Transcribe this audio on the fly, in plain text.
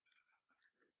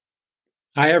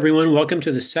Hi, everyone. Welcome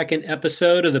to the second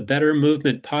episode of the Better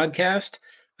Movement podcast.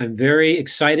 I'm very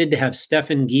excited to have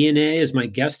Stephan Guyenet as my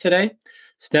guest today.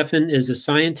 Stephan is a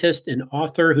scientist and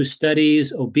author who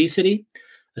studies obesity,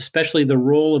 especially the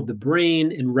role of the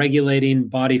brain in regulating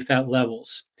body fat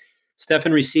levels.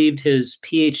 Stephan received his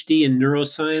PhD in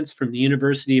neuroscience from the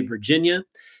University of Virginia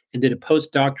and did a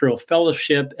postdoctoral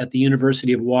fellowship at the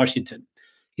University of Washington.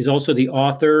 He's also the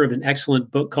author of an excellent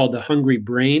book called The Hungry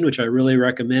Brain, which I really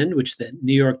recommend, which the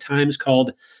New York Times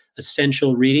called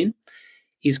essential reading.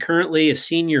 He's currently a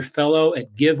senior fellow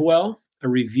at GiveWell, a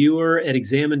reviewer at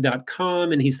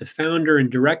examine.com, and he's the founder and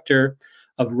director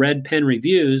of Red Pen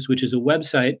Reviews, which is a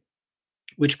website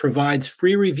which provides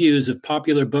free reviews of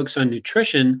popular books on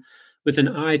nutrition with an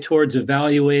eye towards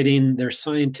evaluating their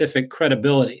scientific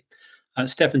credibility.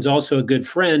 Stephan's also a good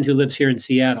friend who lives here in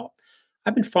Seattle.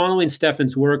 I've been following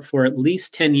Stephan's work for at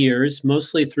least 10 years,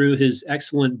 mostly through his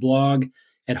excellent blog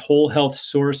at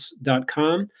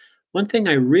wholehealthsource.com. One thing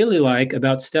I really like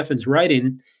about Stephan's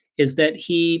writing is that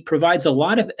he provides a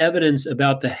lot of evidence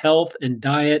about the health and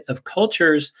diet of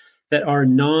cultures that are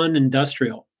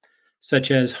non-industrial, such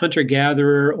as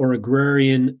hunter-gatherer or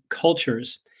agrarian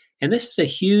cultures. And this is a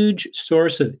huge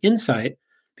source of insight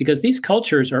because these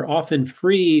cultures are often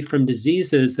free from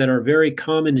diseases that are very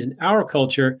common in our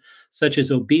culture, such as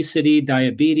obesity,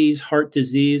 diabetes, heart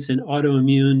disease, and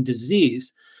autoimmune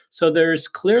disease. So there's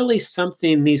clearly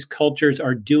something these cultures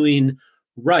are doing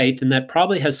right, and that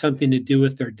probably has something to do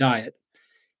with their diet.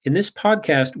 In this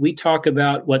podcast, we talk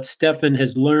about what Stephan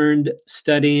has learned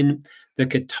studying the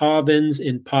Catawbans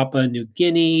in Papua New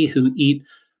Guinea, who eat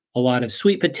a lot of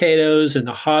sweet potatoes, and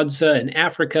the Hadza in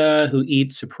Africa, who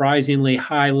eat surprisingly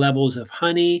high levels of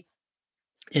honey,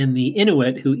 and the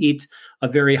Inuit, who eat a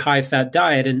very high fat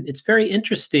diet. And it's very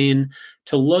interesting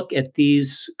to look at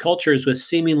these cultures with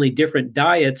seemingly different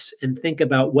diets and think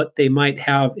about what they might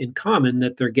have in common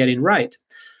that they're getting right.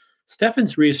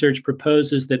 Stephan's research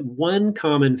proposes that one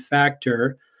common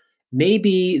factor may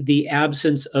be the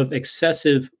absence of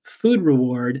excessive food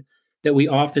reward that we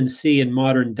often see in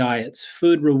modern diets.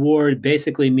 Food reward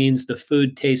basically means the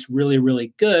food tastes really,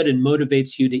 really good and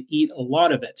motivates you to eat a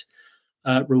lot of it.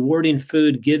 Rewarding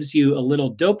food gives you a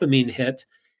little dopamine hit,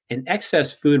 and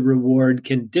excess food reward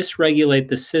can dysregulate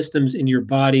the systems in your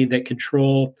body that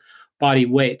control body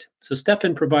weight. So,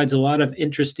 Stephan provides a lot of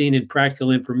interesting and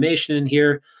practical information in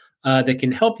here that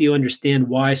can help you understand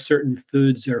why certain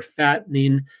foods are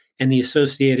fattening and the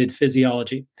associated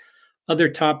physiology. Other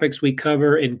topics we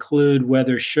cover include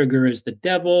whether sugar is the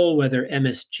devil, whether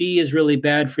MSG is really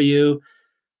bad for you,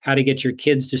 how to get your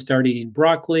kids to start eating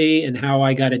broccoli, and how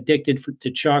I got addicted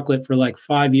to chocolate for like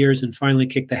 5 years and finally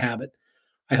kicked the habit.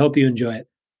 I hope you enjoy it.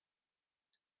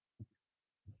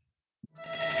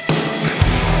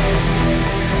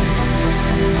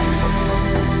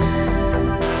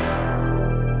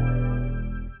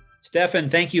 Stephan,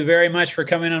 thank you very much for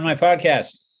coming on my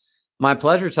podcast. My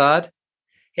pleasure, Todd.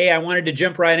 Hey, I wanted to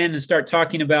jump right in and start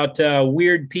talking about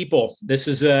weird people. This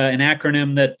is an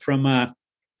acronym that I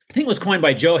think it was coined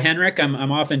by Joe Henrich.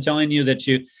 I'm often telling you that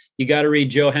you got to read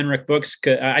Joe Henrich books.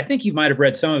 I think you might have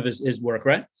read some of his work,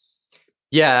 right?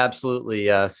 Yeah, absolutely.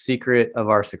 Secret of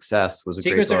Our Success was a great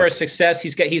book. Secrets of Our Success.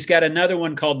 He's got another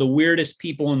one called The Weirdest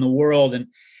People in the World,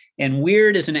 and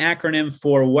weird is an acronym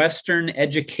for Western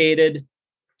educated,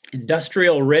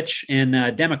 industrial, rich,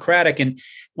 and democratic. And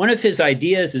one of his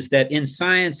ideas is that in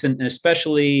science, and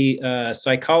especially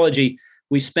psychology,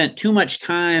 we spent too much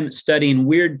time studying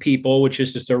weird people, which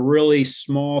is just a really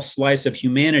small slice of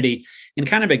humanity, and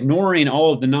kind of ignoring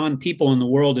all of the non-people in the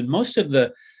world. And most of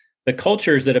the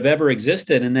cultures that have ever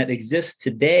existed and that exist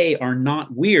today are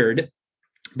not weird.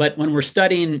 But when we're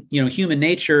studying, human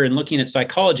nature and looking at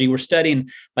psychology, we're studying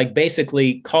like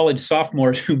basically college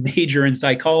sophomores who major in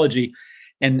psychology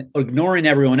and ignoring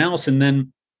everyone else, and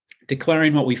then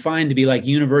declaring what we find to be like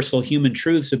universal human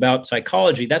truths about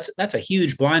psychology. That's a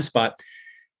huge blind spot.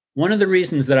 One of the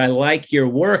reasons that I like your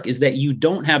work is that you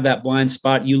don't have that blind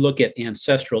spot. You look at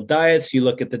ancestral diets, you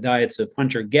look at the diets of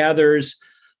hunter-gatherers,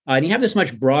 and you have this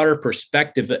much broader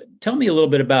perspective. Tell me a little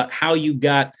bit about how you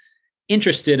got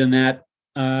interested in that,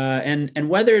 and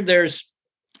whether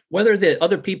the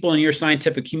other people in your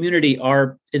scientific community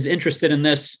are as interested in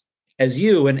this as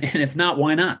you, and if not,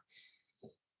 why not?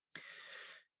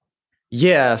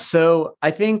 Yeah, so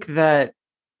I think that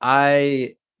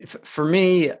for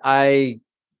me, I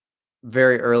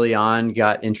very early on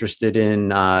got interested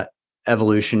in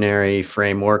evolutionary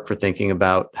framework for thinking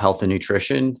about health and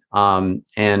nutrition.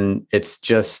 And it's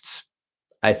just,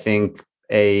 I think,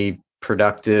 a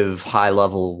productive,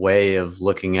 high-level way of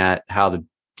looking at how the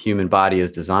human body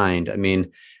is designed. I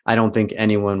mean, I don't think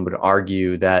anyone would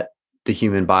argue that the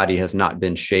human body has not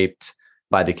been shaped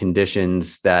by the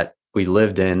conditions that we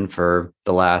lived in for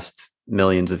the last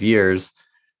millions of years,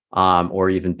 or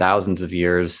even thousands of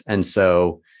years. And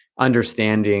so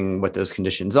understanding what those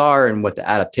conditions are and what the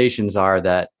adaptations are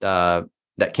that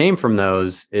came from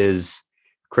those is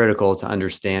critical to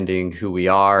understanding who we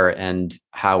are and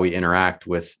how we interact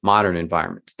with modern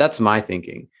environments. That's my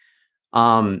thinking.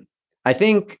 I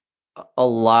think a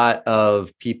lot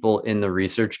of people in the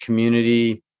research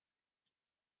community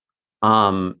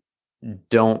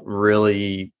don't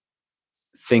really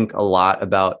think a lot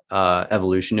about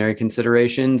evolutionary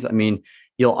considerations. I mean,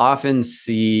 you'll often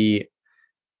see,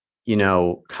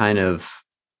 kind of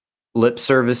lip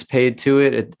service paid to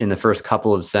it in the first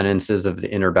couple of sentences of the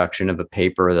introduction of a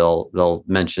paper. They'll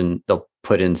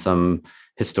put in some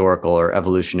historical or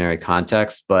evolutionary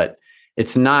context, but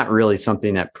it's not really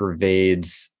something that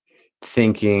pervades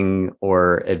thinking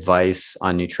or advice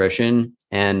on nutrition.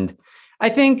 And I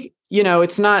think,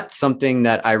 it's not something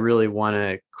that I really want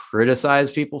to criticize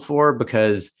people for,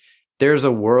 because there's a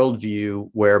worldview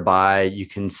whereby you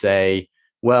can say,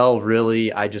 well,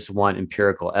 really, I just want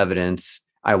empirical evidence.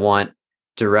 I want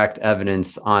direct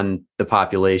evidence on the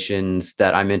populations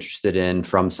that I'm interested in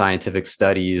from scientific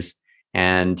studies.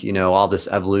 And, all this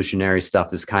evolutionary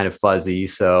stuff is kind of fuzzy.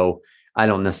 So I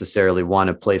don't necessarily want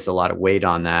to place a lot of weight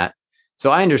on that.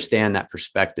 So I understand that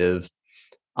perspective.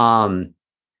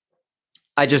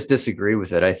 I just disagree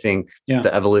with it. I think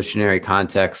the evolutionary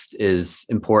context is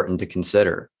important to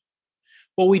consider.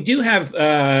 Well, we do have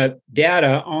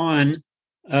data on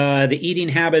the eating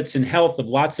habits and health of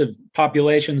lots of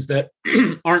populations that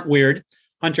aren't weird,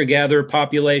 hunter-gatherer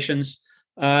populations.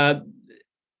 And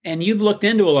you've looked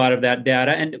into a lot of that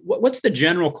data. And what's the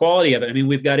general quality of it? I mean,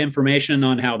 we've got information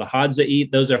on how the Hadza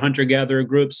eat. Those are hunter-gatherer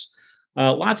groups.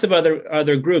 Lots of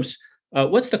other groups.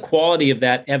 What's the quality of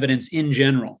that evidence in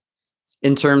general?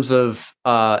 In terms of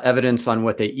evidence on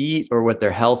what they eat or what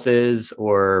their health is,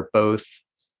 or both?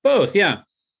 Both, yeah.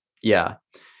 Yeah.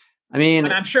 I mean,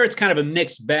 and I'm sure it's kind of a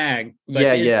mixed bag, but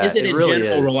is it in really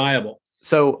general reliable?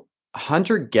 So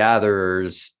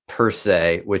hunter-gatherers per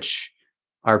se, which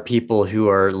are people who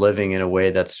are living in a way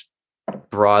that's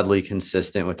broadly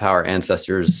consistent with how our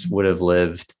ancestors would have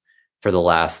lived for the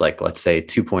last, let's say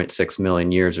 2.6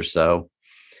 million years or so,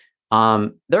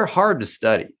 they're hard to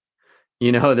study.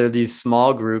 They're these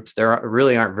small groups. There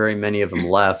really aren't very many of them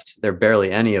left. There are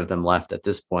barely any of them left at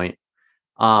this point.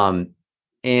 And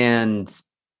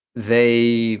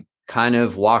they kind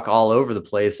of walk all over the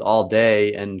place all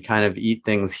day and kind of eat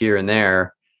things here and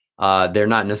there. They're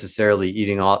not necessarily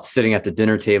sitting at the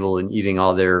dinner table and eating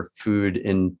all their food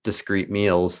in discrete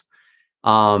meals.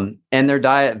 And their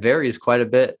diet varies quite a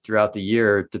bit throughout the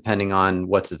year, depending on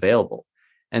what's available.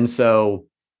 And so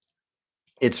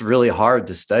it's really hard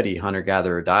to study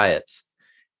hunter-gatherer diets.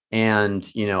 And,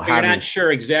 you're not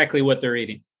sure exactly what they're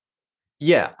eating.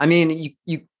 Yeah. I mean,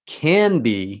 you can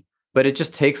be, but it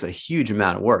just takes a huge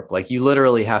amount of work. You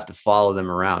literally have to follow them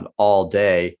around all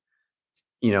day,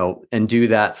 and do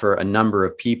that for a number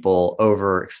of people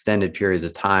over extended periods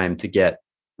of time to get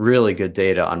really good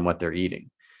data on what they're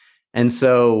eating. And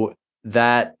so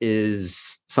that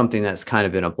is something that's kind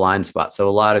of been a blind spot. So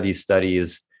a lot of these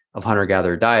studies of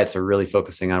hunter-gatherer diets are really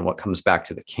focusing on what comes back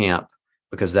to the camp,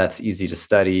 because that's easy to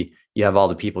study. You have all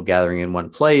the people gathering in one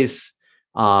place.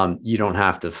 You don't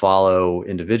have to follow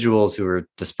individuals who are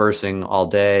dispersing all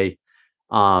day.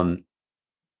 And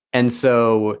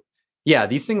so,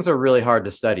 these things are really hard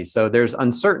to study. So there's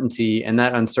uncertainty, and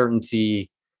that uncertainty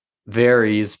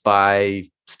varies by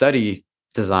study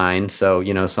design. So,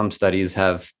 some studies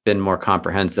have been more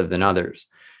comprehensive than others.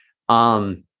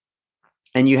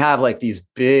 And you have these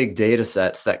big data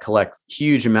sets that collect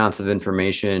huge amounts of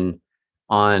information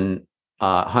on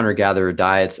hunter-gatherer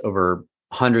diets over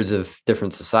hundreds of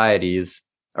different societies,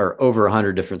 or over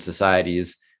 100 different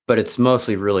societies, but it's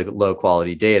mostly really low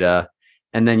quality data.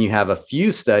 And then you have a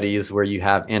few studies where you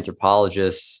have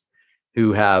anthropologists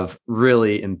who have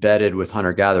really embedded with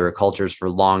hunter-gatherer cultures for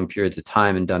long periods of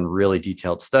time and done really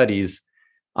detailed studies.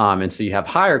 And so you have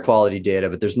higher quality data,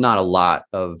 but there's not a lot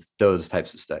of those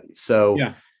types of studies. So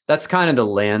that's kind of the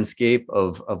landscape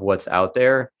of what's out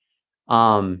there.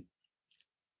 In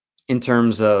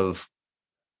terms of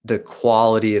the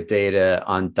quality of data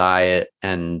on diet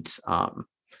and on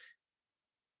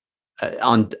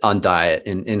diet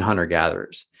in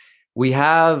hunter-gatherers, we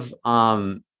have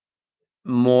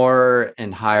more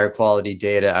and higher quality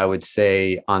data, I would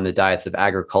say, on the diets of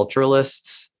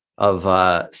agriculturalists, of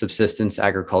subsistence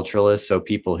agriculturalists. So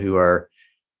people who are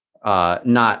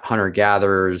not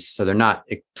hunter-gatherers, so they're not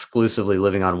exclusively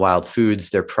living on wild foods.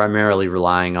 They're primarily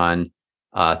relying on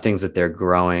things that they're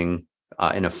growing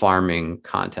in a farming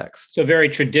context. So very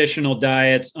traditional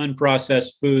diets,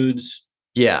 unprocessed foods.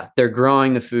 Yeah, they're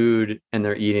growing the food and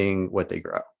they're eating what they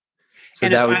grow. So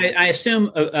and I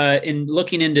assume in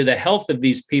looking into the health of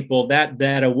these people, that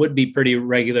data would be pretty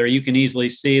regular. You can easily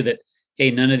see that,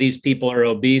 hey, none of these people are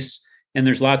obese. And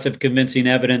there's lots of convincing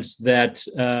evidence that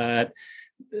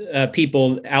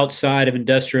people outside of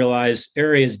industrialized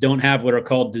areas don't have what are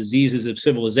called diseases of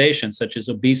civilization, such as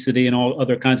obesity and all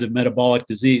other kinds of metabolic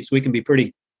disease. We can be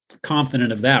pretty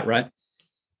confident of that, right?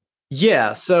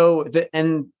 Yeah. So,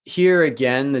 and here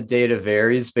again, the data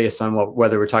varies based on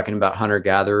whether we're talking about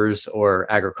hunter-gatherers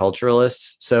or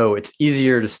agriculturalists. So it's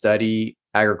easier to study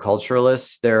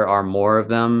agriculturalists. There are more of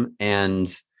them,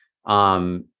 and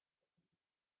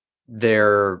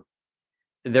there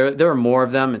are more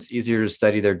of them. It's easier to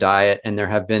study their diet, and there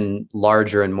have been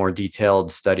larger and more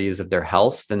detailed studies of their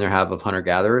health than there have of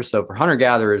hunter-gatherers. So for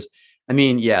hunter-gatherers, I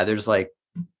mean, yeah, there's like,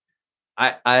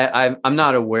 I'm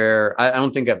not aware. I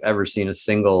don't think I've ever seen a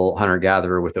single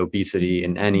hunter-gatherer with obesity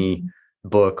in any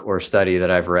book or study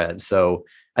that I've read. So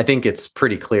I think it's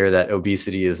pretty clear that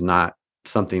obesity is not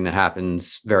something that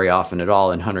happens very often at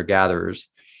all in hunter-gatherers.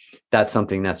 That's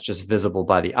something that's just visible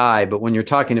by the eye. But when you're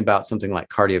talking about something like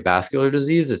cardiovascular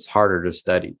disease, it's harder to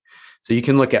study. So you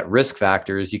can look at risk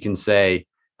factors. You can say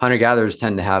hunter-gatherers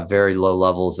tend to have very low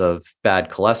levels of bad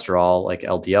cholesterol, like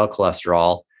LDL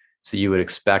cholesterol. So you would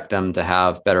expect them to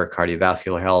have better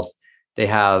cardiovascular health. They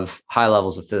have high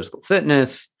levels of physical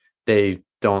fitness. They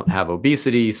don't have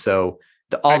obesity. So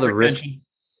all the risk,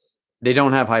 they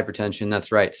don't have hypertension.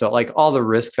 That's right. So like all the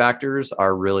risk factors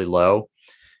are really low.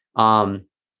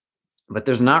 But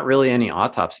there's not really any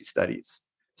autopsy studies.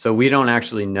 So we don't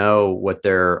actually know what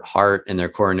their heart and their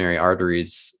coronary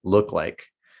arteries look like.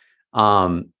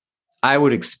 I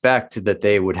would expect that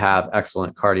they would have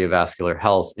excellent cardiovascular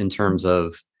health in terms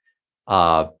of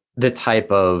the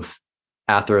type of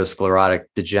atherosclerotic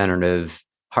degenerative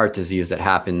heart disease that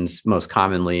happens most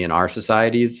commonly in our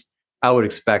societies. I would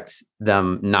expect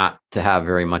them not to have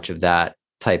very much of that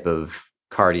type of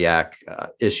cardiac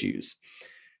issues.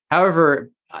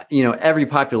 However, every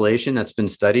population that's been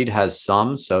studied has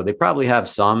some, so they probably have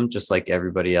some, just like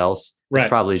everybody else. Right. It's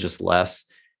probably just less,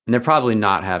 and they're probably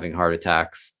not having heart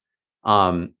attacks.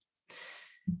 And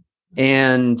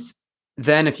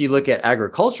then if you look at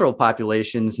agricultural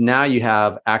populations, now you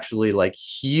have actually like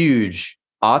huge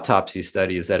autopsy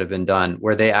studies that have been done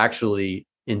where they actually,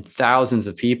 in thousands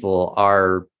of people,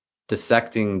 are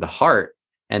dissecting the heart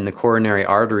and the coronary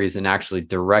arteries and actually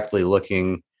directly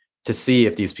looking to see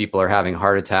if these people are having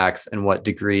heart attacks and what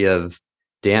degree of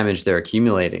damage they're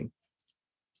accumulating.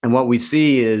 And what we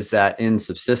see is that in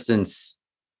subsistence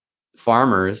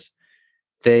farmers,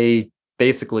 they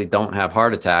basically don't have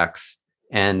heart attacks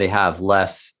and they have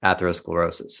less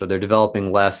atherosclerosis. So they're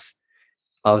developing less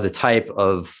of the type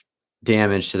of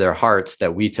damage to their hearts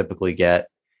that we typically get,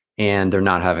 and they're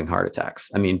not having heart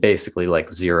attacks. I mean, basically like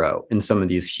zero in some of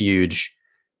these huge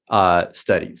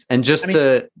studies. And just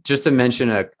to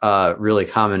mention a really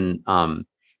common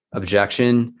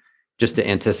objection, just to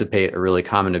anticipate a really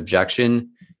common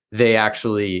objection, they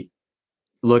actually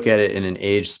look at it in an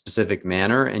age-specific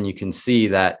manner, and you can see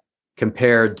that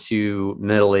compared to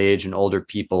middle-aged and older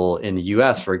people in the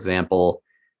US, for example,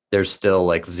 there's still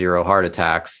like zero heart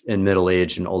attacks in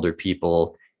middle-aged and older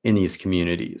people in these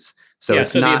communities. So yeah,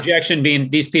 the objection being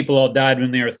these people all died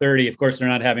when they were 30. Of course, they're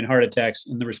not having heart attacks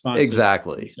in the response.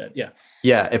 Exactly. Yeah.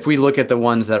 Yeah. If we look at the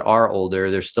ones that are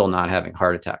older, they're still not having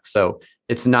heart attacks. So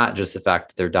it's not just the fact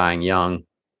that they're dying young,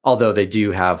 although they do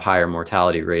have higher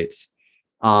mortality rates.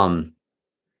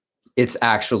 It's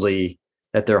actually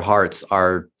that their hearts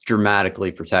are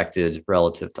dramatically protected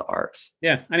relative to ours.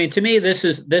 Yeah. I mean, to me, this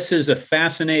is a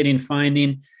fascinating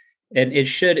finding, and it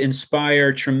should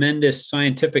inspire tremendous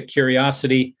scientific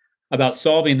curiosity about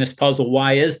solving this puzzle.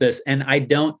 Why is this? And I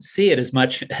don't see it as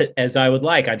much as I would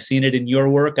like. I've seen it in your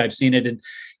work. I've seen it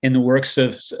in the works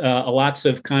of lots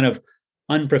of kind of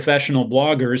unprofessional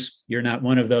bloggers. You're not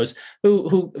one of those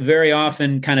who very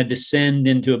often kind of descend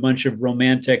into a bunch of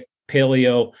romantic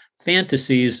paleo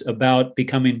fantasies about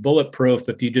becoming bulletproof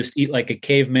if you just eat like a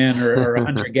caveman or a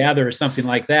hunter-gatherer or something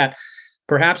like that.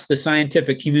 Perhaps the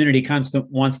scientific community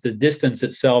wants to distance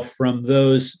itself from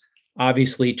those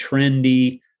obviously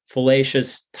trendy,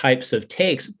 fallacious types of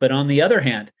takes. But on the other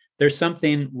hand, there's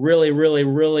something really, really,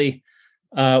 really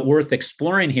worth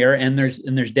exploring here, and there's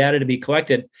data to be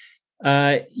collected.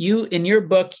 You, in your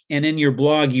book and in your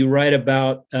blog, you write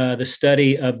about the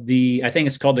study of I think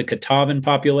it's called the Katavan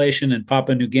population in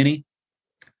Papua New Guinea.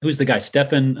 who's the guy?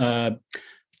 Stephan Stefan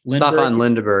Lindbergh.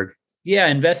 Lindeberg. Yeah,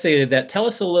 investigated that. Tell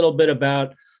us a little bit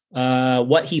about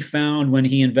what he found when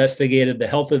he investigated the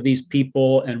health of these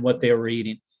people and what they were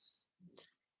eating.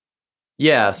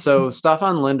 Yeah, so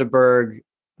Stefan Lindeberg,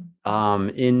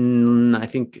 I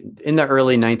think in the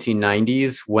early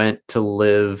 1990s, went to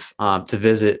live to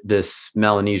visit this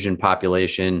Melanesian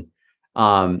population.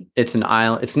 It's an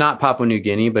island. It's not Papua New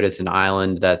Guinea, but it's an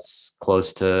island that's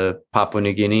close to Papua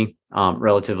New Guinea,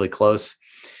 relatively close.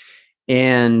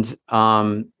 And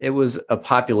it was a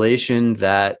population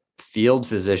that field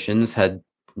physicians had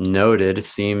noted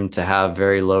seemed to have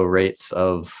very low rates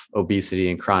of obesity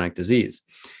and chronic disease.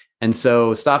 And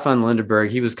so Stefan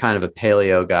Lindeberg, he was kind of a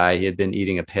paleo guy. He had been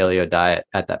eating a paleo diet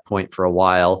at that point for a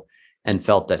while and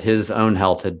felt that his own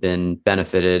health had been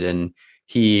benefited. And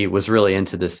he was really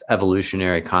into this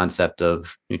evolutionary concept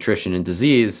of nutrition and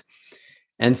disease.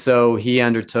 And so he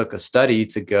undertook a study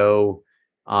to go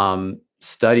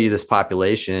study this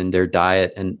population, their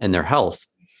diet and their health,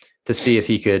 to see if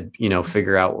he could,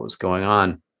 figure out what was going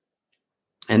on.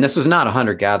 And this was not a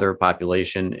hunter-gatherer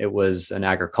population. It was an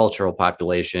agricultural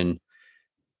population,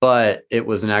 but it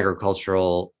was an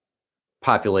agricultural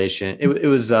population. It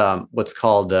was what's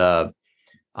called a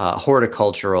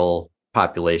horticultural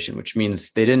population, which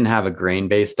means they didn't have a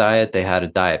grain-based diet. They had a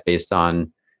diet based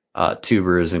on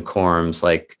tubers and corms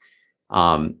like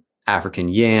African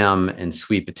yam and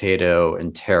sweet potato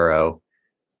and taro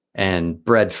and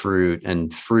breadfruit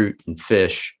and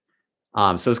fish.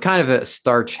 So it's kind of a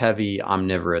starch-heavy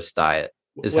omnivorous diet.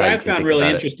 What I found really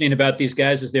interesting about these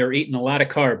guys is they were eating a lot of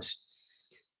carbs.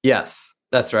 Yes,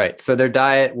 that's right. So their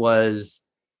diet was,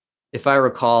 if I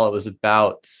recall, it was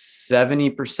about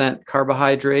 70%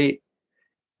 carbohydrate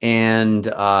and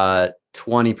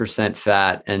 20%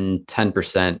 fat and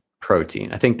 10%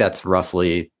 protein. I think that's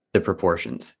roughly the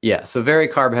proportions. Yeah, so very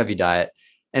carb-heavy diet.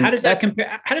 And how does that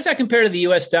compare? How does that compare to the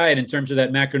U.S. diet in terms of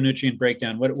that macronutrient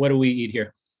breakdown? What do we eat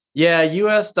here? Yeah,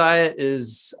 U.S. diet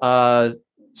is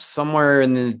somewhere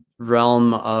in the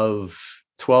realm of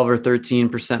 12 or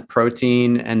 13%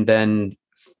 protein, and then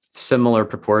similar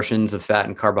proportions of fat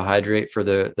and carbohydrate for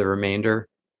the remainder.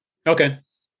 Okay.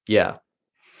 Yeah.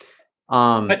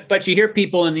 But you hear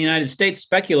people in the United States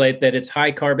speculate that it's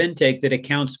high carb intake that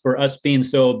accounts for us being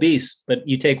so obese. But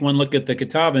you take one look at the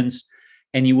Kitavans,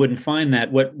 and you wouldn't find that.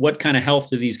 What kind of health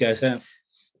do these guys have?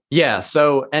 Yeah.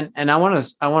 So, and I want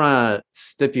to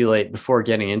stipulate before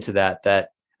getting into that,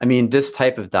 I mean, this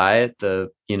type of diet, the,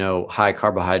 high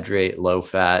carbohydrate, low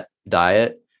fat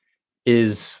diet,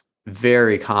 is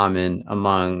very common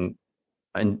among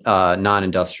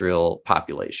non-industrial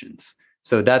populations.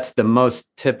 So that's the most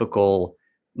typical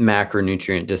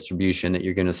macronutrient distribution that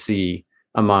you're going to see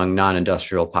among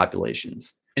non-industrial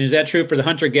populations. And is that true for the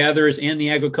hunter-gatherers and the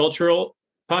agricultural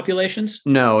populations?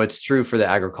 No, it's true for the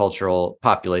agricultural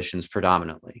populations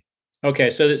predominantly. Okay,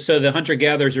 so the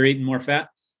hunter-gatherers are eating more fat?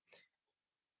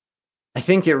 I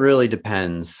think it really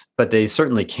depends, but they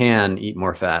certainly can eat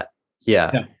more fat.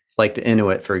 Yeah. Like the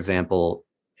Inuit, for example,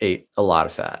 ate a lot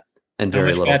of fat and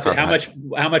very little carbohydrate.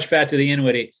 How much fat do the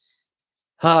Inuit eat?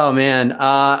 Oh man,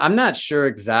 I'm not sure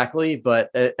exactly, but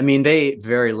I mean, they ate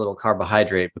very little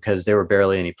carbohydrate because there were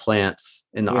barely any plants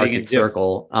in the Arctic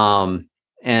Circle.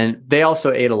 And they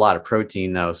also ate a lot of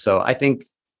protein though. So I think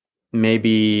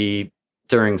maybe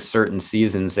during certain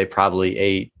seasons, they probably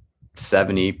ate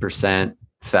 70%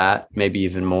 fat, maybe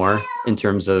even more in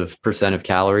terms of percent of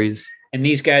calories. And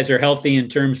these guys are healthy in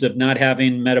terms of not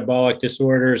having metabolic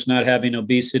disorders, not having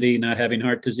obesity, not having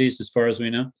heart disease, as far as we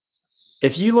know.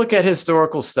 If you look at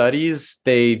historical studies,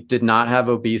 they did not have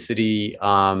obesity.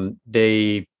 Their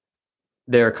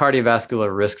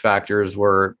cardiovascular risk factors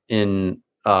were in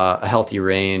a healthy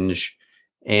range,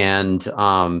 and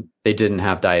they didn't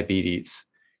have diabetes.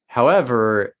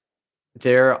 However,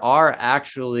 there are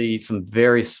actually some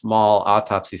very small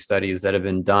autopsy studies that have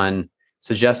been done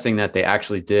suggesting that they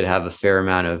actually did have a fair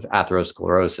amount of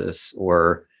atherosclerosis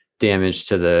or damage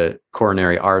to the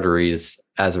coronary arteries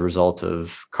as a result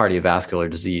of cardiovascular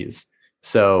disease.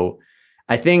 So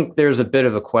I think there's a bit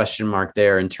of a question mark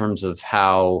there in terms of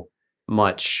how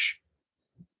much,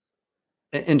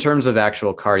 in terms of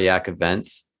actual cardiac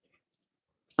events.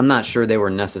 I'm not sure they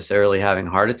were necessarily having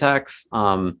heart attacks,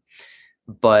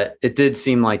 but it did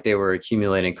seem like they were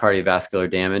accumulating cardiovascular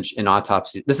damage in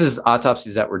autopsy. This is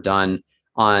autopsies that were done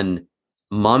on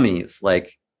mummies,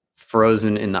 like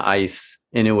frozen in the ice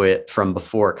Inuit from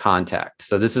before contact.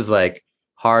 So this is like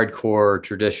hardcore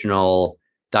traditional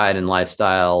diet and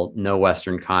lifestyle, no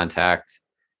Western contact.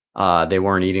 They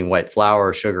weren't eating white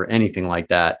flour, sugar, anything like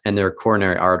that. And their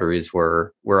coronary arteries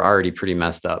were already pretty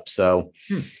messed up. So,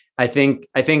 I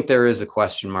think there is a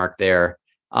question mark there.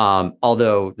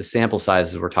 Although the sample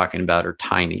sizes we're talking about are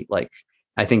tiny. Like,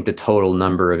 I think the total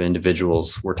number of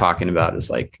individuals we're talking about is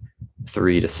like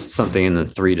something in the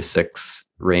 3 to 6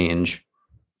 range.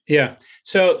 Yeah.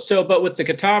 But with the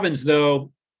Catawbans,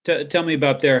 though, tell me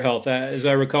about their health. As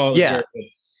I recall, it was very good.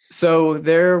 So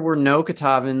there were no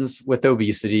Catawbans with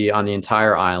obesity on the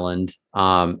entire island.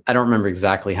 I don't remember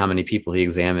exactly how many people he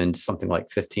examined, something like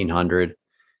 1,500.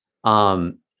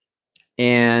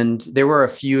 And there were a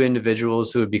few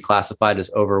individuals who would be classified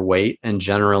as overweight, and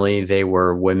generally they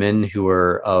were women who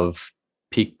were of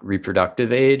peak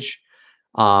reproductive age.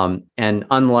 And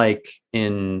unlike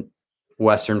in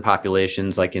Western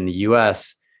populations, like in the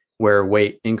US, where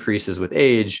weight increases with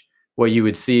age, what you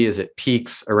would see is it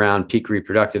peaks around peak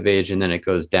reproductive age and then it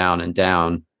goes down and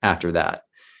down after that.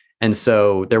 And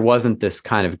so there wasn't this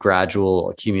kind of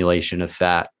gradual accumulation of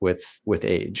fat with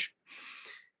age.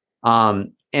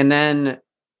 And then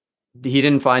he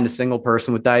didn't find a single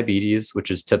person with diabetes, which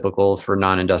is typical for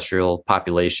non-industrial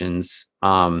populations.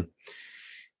 And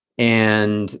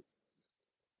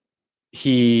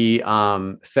he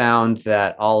found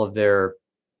that all of their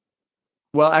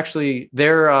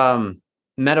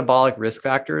metabolic risk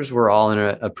factors were all in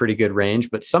a pretty good range,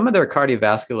 but some of their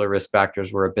cardiovascular risk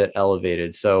factors were a bit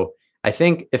elevated. So I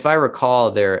think, if I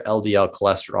recall, their LDL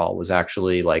cholesterol was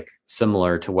actually like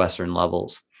similar to Western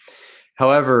levels.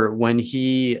 However, when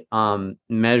he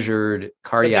measured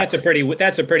cardiac, that's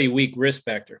a pretty weak risk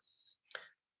factor.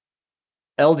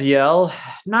 LDL,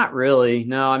 not really.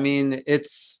 No, I mean, it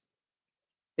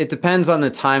depends on the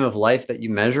time of life that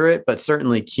you measure it, but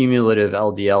certainly cumulative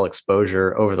LDL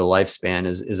exposure over the lifespan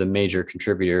is a major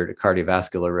contributor to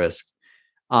cardiovascular risk.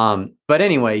 But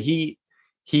anyway, he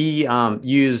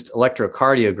used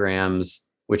electrocardiograms,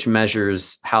 which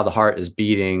measures how the heart is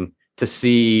beating, to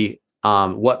see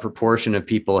what proportion of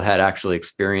people had actually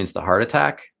experienced a heart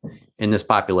attack in this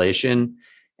population.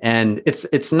 And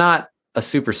it's not a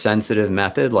super sensitive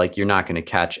method. Like, you're not going to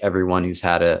catch everyone who's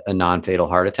had a non-fatal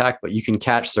heart attack, but you can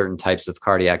catch certain types of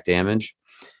cardiac damage.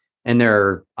 And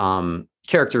there are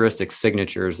characteristic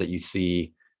signatures that you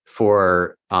see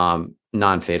for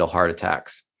non-fatal heart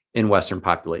attacks in Western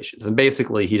populations. And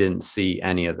basically, he didn't see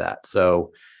any of that.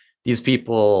 So these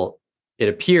people, it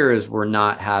appears, were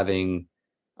not having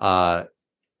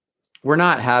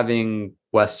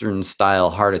Western style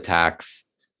heart attacks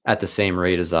at the same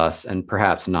rate as us, and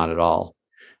perhaps not at all.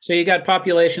 So you got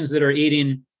populations that are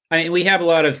eating. I mean, we have a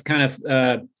lot of kind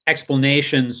of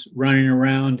explanations running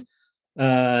around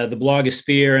the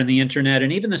blogosphere and the internet,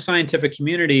 and even the scientific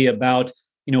community about,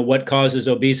 what causes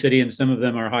obesity. And some of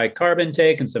them are high carb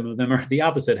intake, and some of them are the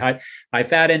opposite, high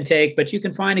fat intake. But you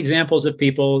can find examples of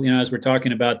people, as we're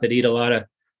talking about, that eat a lot of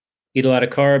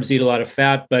carbs, eat a lot of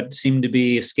fat, but seem to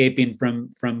be escaping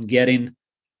from getting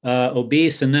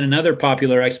obese. And then another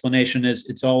popular explanation is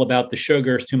it's all about the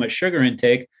sugar, too much sugar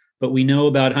intake. But we know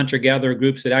about hunter-gatherer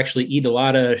groups that actually eat a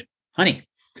lot of honey.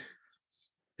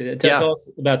 Tell us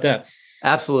about that.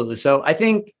 Absolutely. So I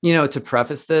think, to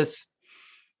preface this,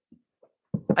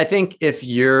 I think if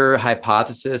your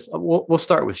hypothesis, we'll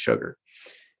start with sugar.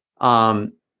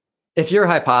 If your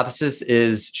hypothesis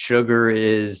is sugar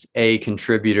is a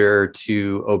contributor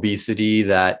to obesity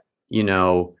that,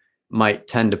 might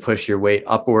tend to push your weight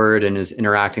upward and is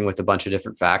interacting with a bunch of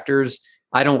different factors,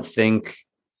 I don't think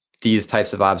these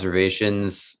types of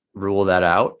observations rule that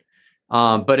out.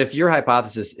 But if your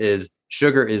hypothesis is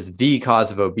sugar is the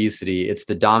cause of obesity, it's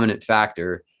the dominant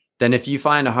factor, then if you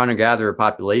find a hunter-gatherer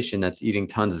population that's eating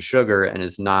tons of sugar and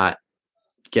is not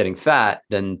getting fat,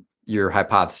 then your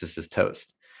hypothesis is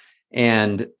toast.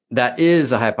 And that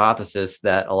is a hypothesis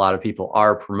that a lot of people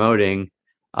are promoting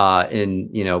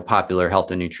in popular health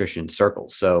and nutrition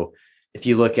circles. So if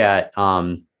you look at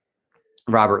Robert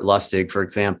Lustig, for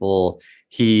example,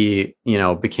 he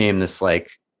became this like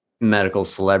medical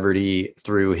celebrity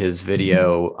through his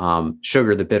video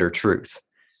Sugar the Bitter Truth.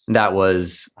 And that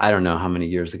was, I don't know how many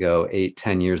years ago,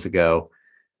 8-10 years ago.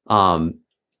 And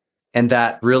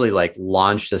that really like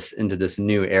launched us into this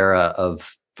new era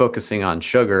of focusing on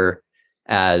sugar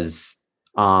as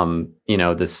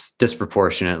this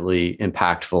disproportionately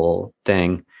impactful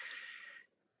thing.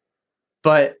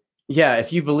 But yeah,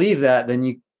 if you believe that, then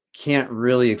you can't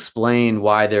really explain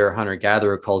why there are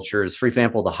hunter-gatherer cultures. For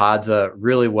example, the Hadza,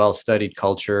 really well-studied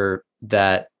culture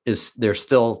that they're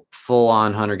still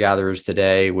full-on hunter-gatherers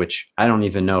today, which I don't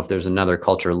even know if there's another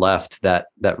culture left that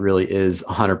really is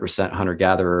 100%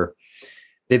 hunter-gatherer.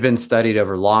 They've been studied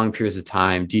over long periods of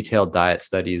time, detailed diet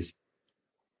studies,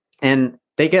 and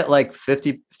they get like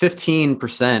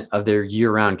 15% of their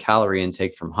year-round calorie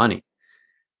intake from honey.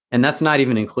 And that's not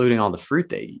even including all the fruit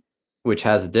they eat. which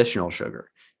has additional sugar.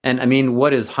 And I mean,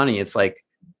 what is honey? It's like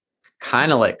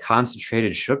kind of like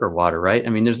concentrated sugar water, right? I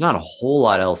mean, there's not a whole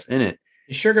lot else in it.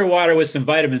 Sugar water with some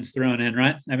vitamins thrown in,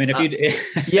 right? I mean, if you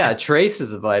yeah,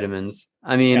 traces of vitamins.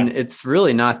 I mean, it's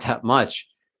really not that much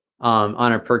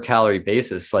on a per calorie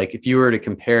basis. Like if you were to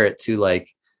compare it to like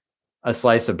a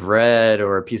slice of bread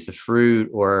or a piece of fruit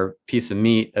or a piece of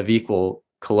meat of equal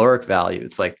caloric value,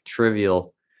 it's like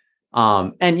trivial.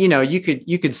 And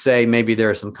you could say maybe there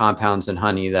are some compounds in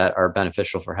honey that are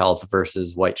beneficial for health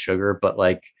versus white sugar, but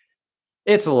like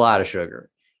it's a lot of sugar.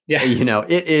 Yeah.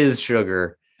 It is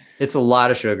sugar. It's a lot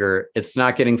of sugar. It's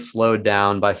not getting slowed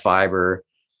down by fiber,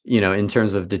 in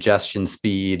terms of digestion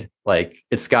speed. Like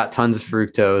it's got tons of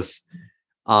fructose.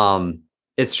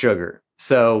 It's sugar.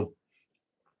 So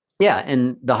yeah.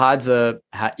 And the Hadza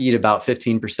eat about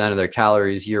 15% of their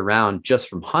calories year round just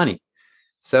from honey.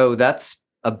 So that's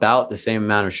about the same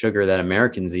amount of sugar that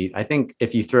Americans eat. I think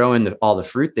if you throw in all the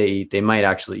fruit they eat, they might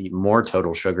actually eat more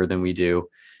total sugar than we do.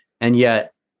 And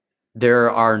yet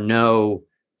there are no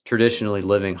traditionally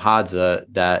living Hadza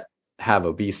that have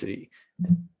obesity.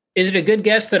 Is it a good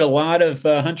guess that a lot of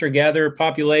hunter-gatherer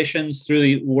populations through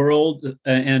the world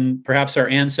and perhaps our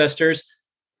ancestors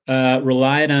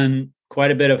relied on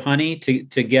quite a bit of honey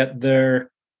to get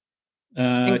their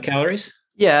calories?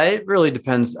 Yeah, it really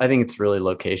depends. I think it's really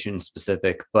location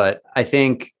specific, but I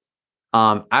think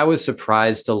I was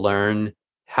surprised to learn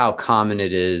how common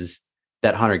it is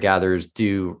that hunter-gatherers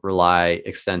do rely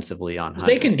extensively on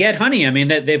honey. They can get honey. I mean,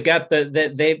 they've got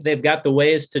they've got the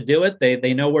ways to do it.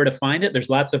 They know where to find it. There's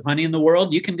lots of honey in the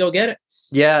world. You can go get it.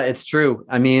 Yeah, it's true.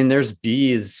 I mean, there's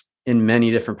bees in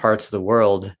many different parts of the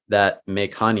world that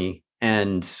make honey,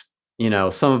 and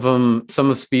some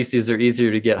of species are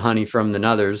easier to get honey from than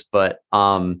others. But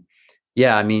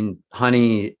yeah, I mean,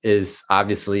 honey is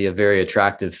obviously a very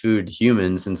attractive food to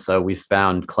humans, and so we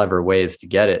found clever ways to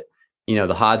get it.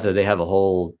 The Hadza, they have a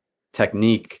whole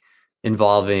technique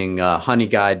involving honey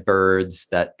guide birds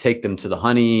that take them to the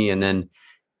honey, and then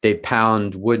they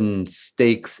pound wooden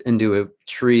stakes into a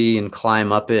tree and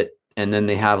climb up it. And then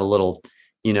they have a little,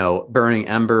 burning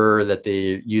ember that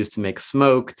they use to make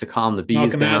smoke to calm the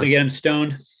bees down. Out to get them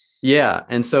stoned. Yeah.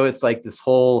 And so it's like this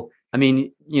whole, I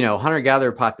mean,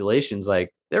 hunter-gatherer populations,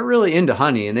 like they're really into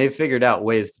honey and they've figured out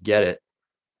ways to get it.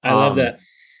 I love that.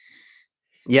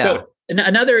 Yeah. So,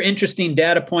 another interesting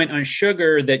data point on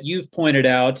sugar that you've pointed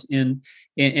out in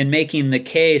making the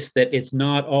case that it's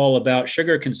not all about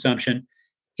sugar consumption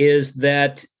is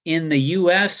that in the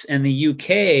US and the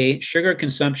UK, sugar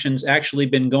consumption's actually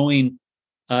been going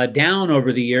down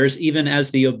over the years, even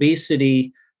as the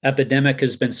obesity epidemic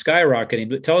has been skyrocketing.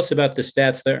 But tell us about the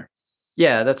stats there.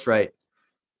 Yeah, that's right.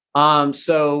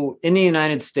 So in the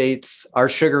United States, our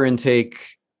sugar intake,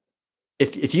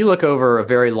 if you look over a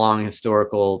very long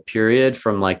historical period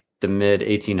from like the mid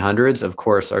 1800s, of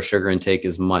course, our sugar intake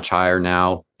is much higher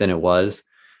now than it was.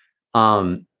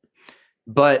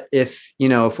 But if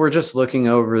we're just looking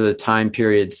over the time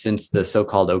period since the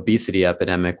so-called obesity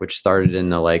epidemic, which started in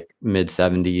the like mid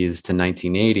 70s to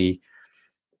 1980,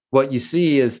 what you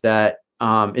see is that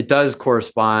it does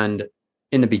correspond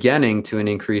in the beginning to an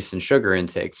increase in sugar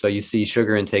intake. So you see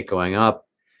sugar intake going up.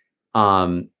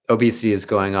 Obesity is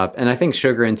going up. And I think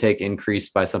sugar intake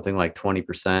increased by something like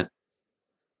 20%.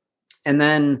 And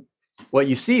then what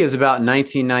you see is about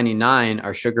 1999,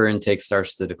 our sugar intake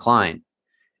starts to decline.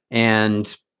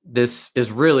 And this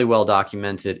is really well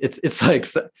documented. It's like,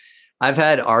 I've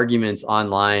had arguments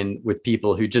online with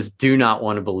people who just do not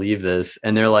want to believe this.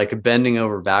 And they're like bending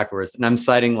over backwards. And I'm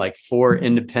citing like 4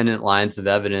 independent lines of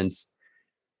evidence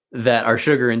that our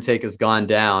sugar intake has gone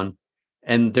down.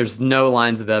 And there's no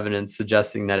lines of evidence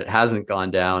suggesting that it hasn't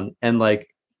gone down. And like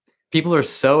people are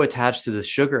so attached to the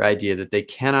sugar idea that they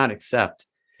cannot accept.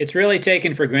 It's really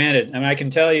taken for granted. I mean, I can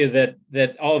tell you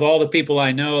that all the people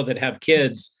I know that have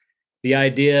kids, the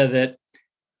idea that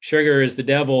sugar is the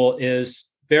devil is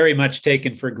very much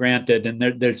taken for granted. And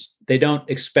they don't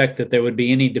expect that there would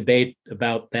be any debate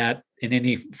about that in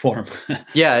any form.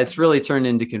 Yeah, it's really turned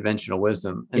into conventional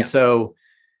wisdom. And so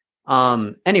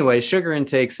anyway, sugar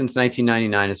intake since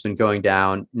 1999 has been going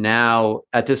down. Now,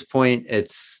 at this point,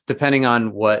 it's depending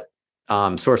on what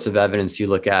source of evidence you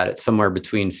look at, it's somewhere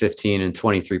between 15 and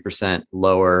 23%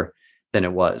 lower than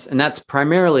it was. And that's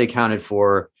primarily accounted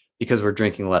for because we're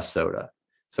drinking less soda.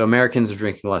 So Americans are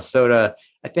drinking less soda.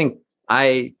 I think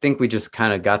we just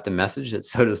kind of got the message that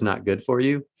soda is not good for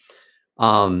you.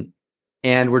 And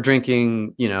we're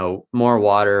drinking, more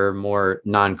water, more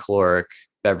non-caloric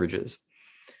beverages.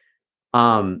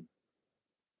 But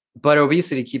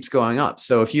obesity keeps going up.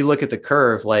 So if you look at the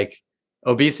curve, like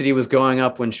obesity was going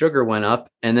up when sugar went up,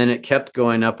 and then it kept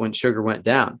going up when sugar went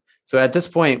down. So at this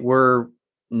point, we're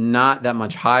not that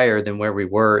much higher than where we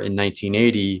were in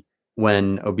 1980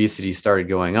 when obesity started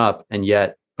going up. And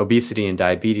yet obesity and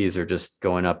diabetes are just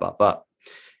going up, up, up.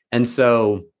 And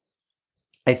so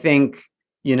I think,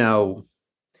 and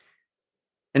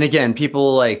again,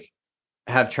 people like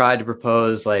have tried to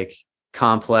propose like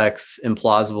complex,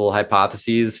 implausible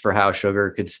hypotheses for how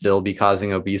sugar could still be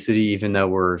causing obesity, even though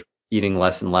we're eating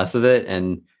less and less of it.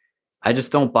 And I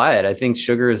just don't buy it. I think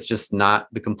sugar is just not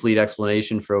the complete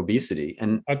explanation for obesity.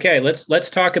 And okay, let's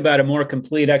talk about a more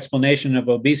complete explanation of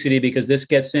obesity, because this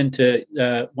gets into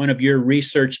one of your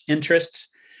research interests.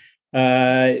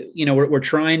 We're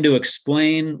trying to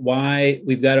explain why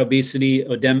we've got obesity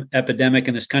epidemic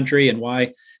in this country and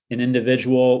why an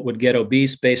individual would get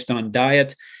obese based on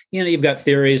diet. You've got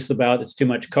theories about it's too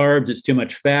much carbs, it's too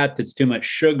much fat, it's too much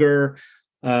sugar.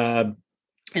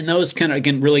 And those kind of,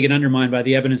 again, really get undermined by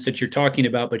the evidence that you're talking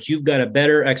about, but you've got a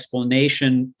better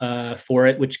explanation for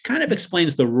it, which kind of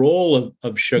explains the role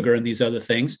of sugar and these other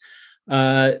things.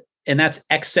 And that's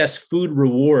excess food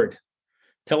reward.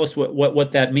 Tell us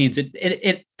what that means.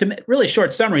 To really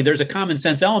short summary, there's a common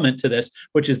sense element to this,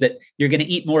 which is that you're going to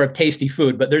eat more of tasty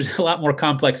food, but there's a lot more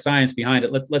complex science behind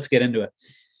it. Let's get into it.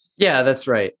 Yeah, that's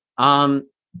right. And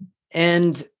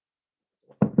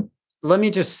let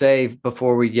me just say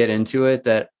before we get into it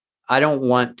that I don't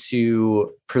want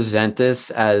to present this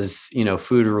as,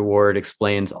 food reward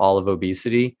explains all of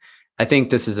obesity. I think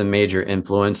this is a major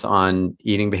influence on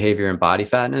eating behavior and body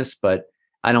fatness, but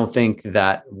I don't think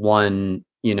that one,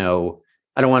 I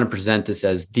don't want to present this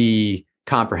as the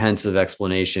comprehensive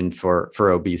explanation for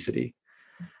obesity.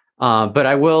 But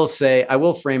I will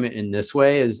frame it in this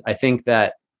way: is I think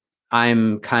that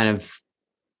I'm kind of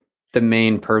the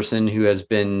main person who has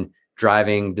been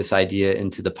driving this idea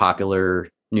into the popular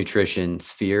nutrition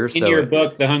sphere. In your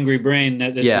book, The Hungry Brain,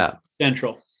 that this is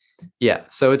central. Yeah.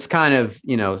 So it's kind of,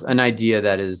 an idea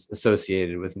that is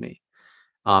associated with me.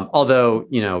 Although,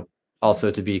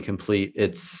 also to be complete,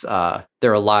 it's there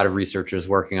are a lot of researchers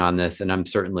working on this, and I'm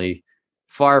certainly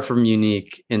far from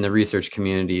unique in the research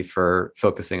community for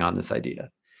focusing on this idea.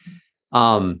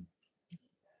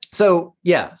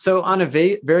 So on a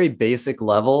very basic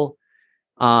level,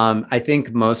 I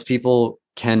think most people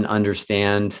can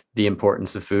understand the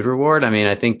importance of food reward. I mean,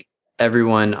 I think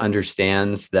everyone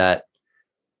understands that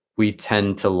we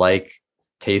tend to like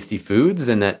tasty foods,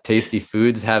 and that tasty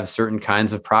foods have certain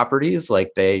kinds of properties,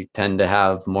 like they tend to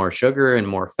have more sugar and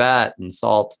more fat and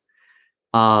salt.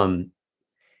 And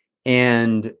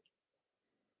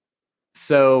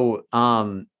so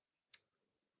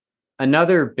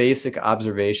another basic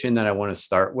observation that I want to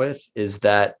start with is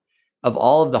that of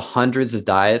all of the hundreds of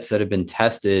diets that have been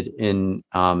tested in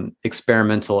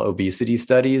experimental obesity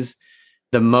studies,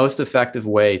 the most effective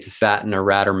way to fatten a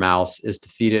rat or mouse is to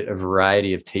feed it a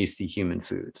variety of tasty human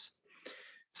foods.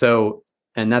 So,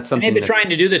 and that's something they've been trying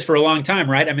to do this for a long time,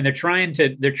 right? I mean, they're trying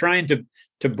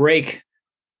to break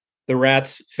the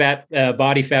rat's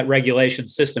body fat regulation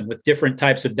system with different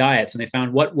types of diets, and they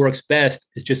found what works best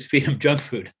is just feed them junk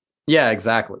food. Yeah,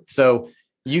 exactly. So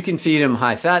you can feed them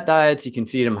high fat diets, you can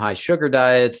feed them high sugar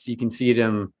diets, you can feed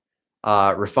them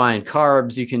refined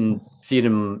carbs, you can feed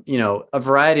them, a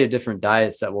variety of different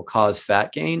diets that will cause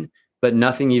fat gain, but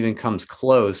nothing even comes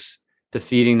close to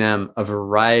feeding them a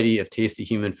variety of tasty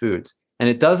human foods. And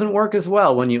it doesn't work as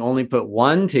well when you only put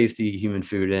one tasty human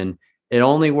food in. It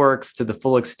only works to the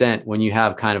full extent when you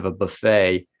have kind of a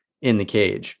buffet in the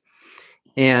cage.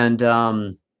 And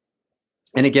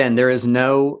again, there is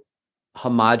no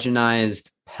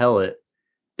homogenized pellet.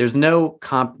 There's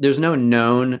no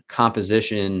known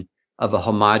composition of a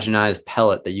homogenized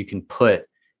pellet that you can put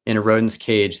in a rodent's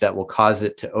cage that will cause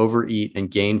it to overeat and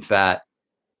gain fat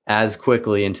as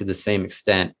quickly and to the same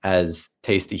extent as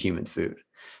tasty human food.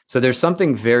 So there's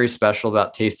something very special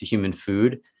about tasty human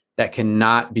food that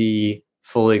cannot be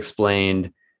fully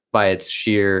explained by its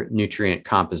sheer nutrient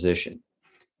composition.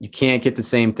 You can't get the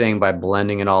same thing by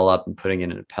blending it all up and putting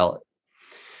it in a pellet.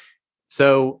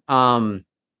 So,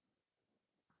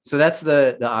 so that's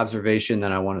the observation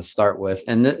that I want to start with.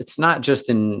 And it's not just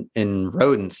in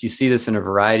rodents. You see this in a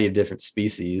variety of different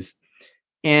species,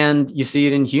 and you see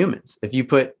it in humans. If you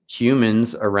put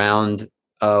humans around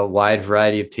a wide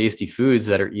variety of tasty foods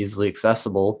that are easily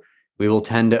accessible, we will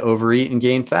tend to overeat and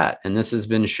gain fat. And this has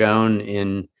been shown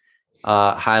in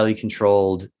highly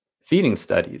controlled feeding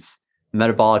studies,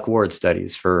 metabolic ward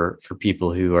studies for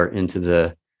people who are into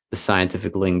the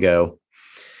scientific lingo.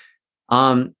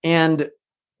 And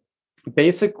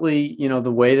basically,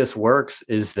 the way this works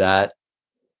is that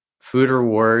food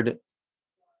reward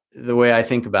the way I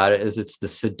think about it is it's the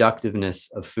seductiveness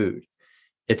of food.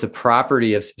 It's a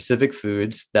property of specific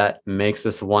foods that makes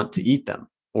us want to eat them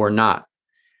or not.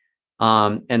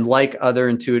 And like other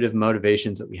intuitive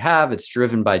motivations that we have, it's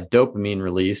driven by dopamine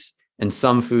release, and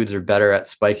some foods are better at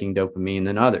spiking dopamine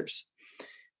than others.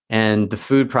 And the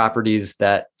food properties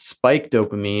that spike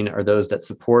dopamine are those that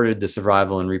supported the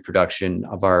survival and reproduction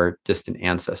of our distant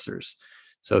ancestors.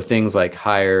 So things like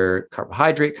higher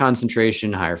carbohydrate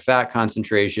concentration, higher fat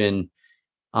concentration,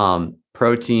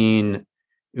 protein,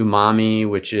 umami,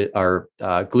 which is our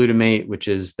glutamate, which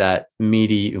is that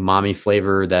meaty umami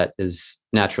flavor that is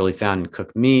naturally found in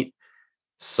cooked meat,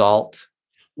 salt.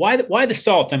 Why the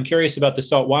salt? I'm curious about the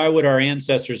salt. Why would our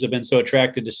ancestors have been so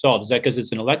attracted to salt? Is that because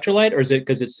it's an electrolyte, or is it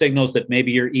because it signals that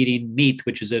maybe you're eating meat,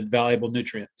 which is a valuable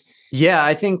nutrient? Yeah,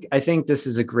 I think this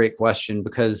is a great question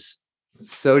because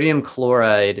sodium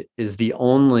chloride is the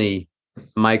only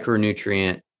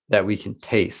micronutrient that we can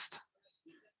taste.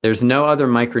 There's no other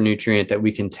micronutrient that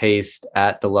we can taste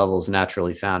at the levels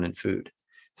naturally found in food.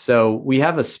 So we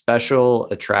have a special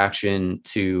attraction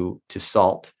to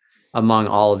salt among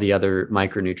all of the other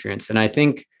micronutrients. And I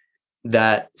think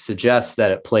that suggests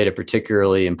that it played a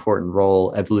particularly important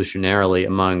role evolutionarily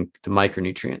among the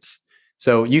micronutrients.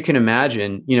 So you can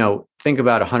imagine, think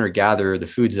about a hunter-gatherer, the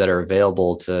foods that are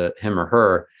available to him or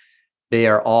her, they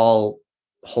are all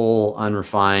whole,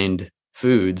 unrefined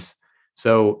foods.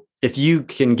 So if you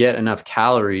can get enough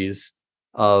calories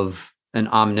of an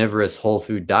omnivorous whole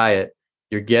food diet,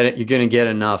 you're going to get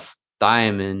enough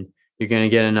thiamine, you're going to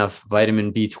get enough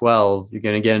vitamin B12, you're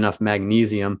going to get enough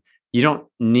magnesium. You don't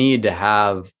need to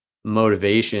have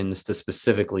motivations to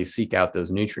specifically seek out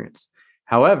those nutrients.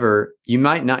 However, you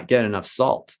might not get enough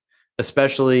salt,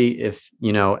 especially if,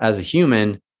 as a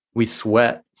human, we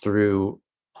sweat through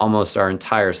almost our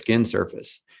entire skin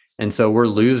surface. And so we're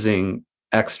losing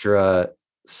extra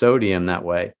sodium that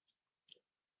way.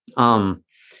 So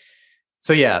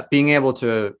yeah, being able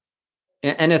to,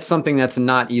 and it's something that's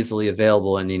not easily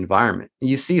available in the environment.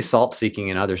 You see salt seeking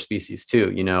in other species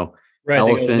too, Right,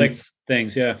 elephants,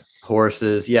 things, yeah.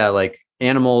 Horses. Yeah. Like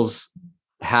animals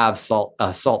have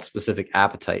salt specific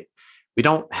appetite. We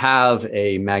don't have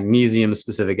a magnesium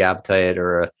specific appetite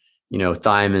or a,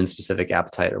 thiamine specific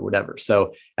appetite or whatever.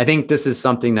 So I think this is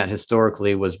something that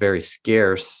historically was very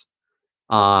scarce,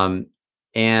 and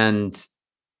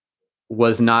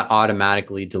was not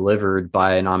automatically delivered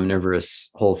by an omnivorous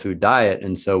whole food diet.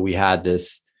 And so we had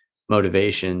this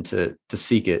motivation to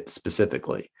seek it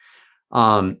specifically.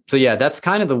 So yeah, that's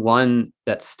kind of the one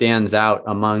that stands out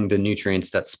among the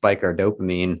nutrients that spike our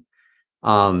dopamine.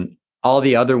 All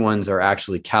the other ones are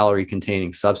actually calorie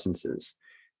containing substances,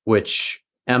 which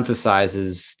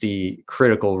emphasizes the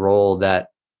critical role that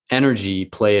energy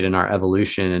played in our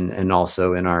evolution and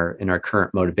also in our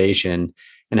current motivation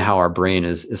and how our brain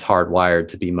is hardwired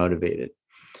to be motivated.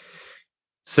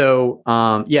 So,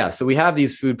 so we have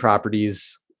these food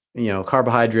properties,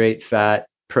 carbohydrate, fat,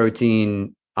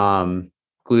 protein,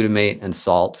 glutamate, and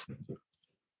salt.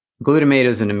 Glutamate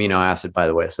is an amino acid, by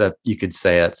the way, so that you could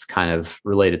say that's kind of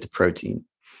related to protein.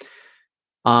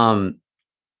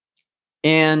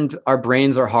 And our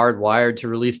brains are hardwired to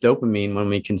release dopamine when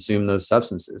we consume those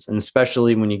substances. And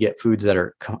especially when you get foods that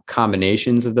are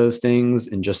combinations of those things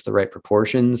in just the right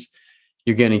proportions,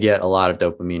 you're going to get a lot of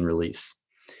dopamine release.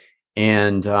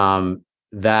 And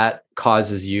that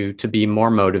causes you to be more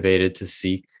motivated to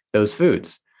seek those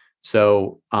foods.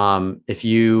 So if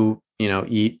you,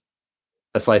 eat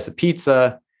a slice of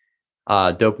pizza,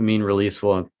 dopamine release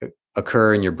will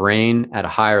occur in your brain at a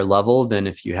higher level than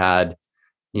if you had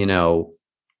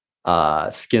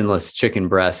skinless chicken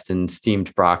breast and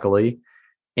steamed broccoli.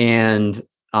 And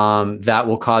that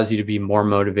will cause you to be more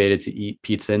motivated to eat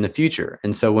pizza in the future.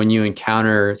 And so when you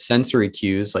encounter sensory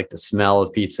cues like the smell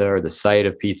of pizza or the sight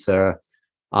of pizza,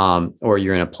 or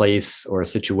you're in a place or a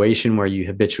situation where you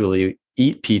habitually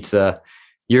eat pizza,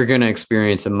 you're going to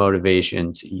experience a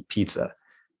motivation to eat pizza.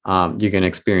 You're going to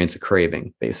experience a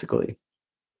craving, basically.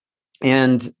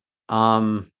 And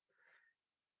so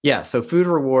food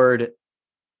reward,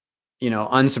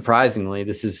 unsurprisingly,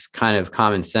 this is kind of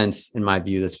common sense in my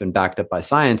view that's been backed up by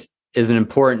science, is an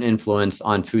important influence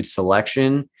on food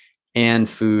selection and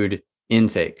food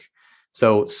intake.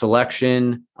 So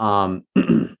selection,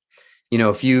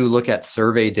 if you look at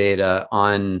survey data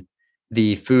on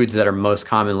the foods that are most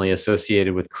commonly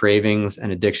associated with cravings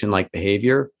and addiction-like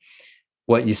behavior,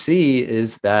 what you see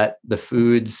is that the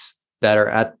foods that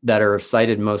are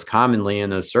cited most commonly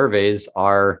in those surveys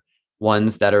are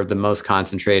ones that are the most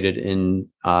concentrated in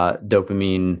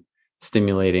dopamine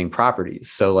stimulating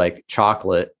properties. So like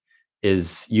chocolate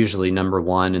is usually number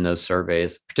one in those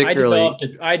surveys,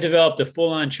 particularly. I developed a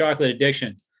full-on chocolate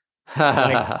addiction.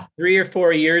 Like 3 or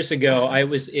 4 years ago, it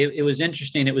was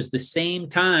interesting. It was the same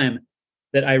time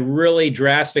that I really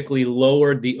drastically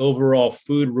lowered the overall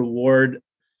food reward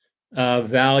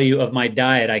value of my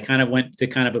diet. I kind of went to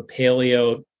kind of a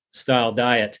paleo style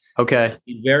diet. Okay.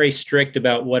 Very strict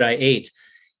about what I ate.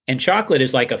 And chocolate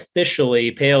is like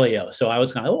officially paleo. So I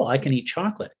was kind of, oh, I can eat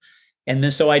chocolate. And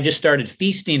then so I just started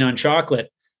feasting on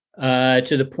chocolate to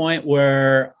the point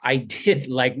where I did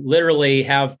like literally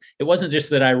have, it wasn't just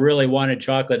that I really wanted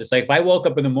chocolate. It's like if I woke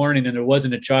up in the morning and there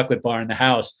wasn't a chocolate bar in the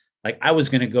house, like I was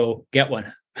going to go get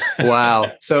one.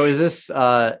 Wow. So is this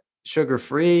sugar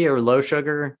free or low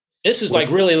sugar? This is like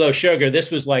really low sugar.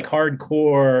 This was like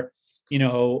hardcore,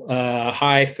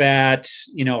 high fat,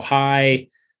 high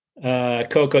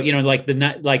cocoa, like the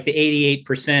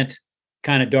 88%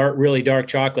 kind of dark, really dark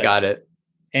chocolate. Got it.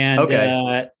 And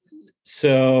okay.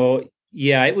 So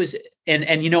yeah, it was, and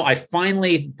I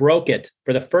finally broke it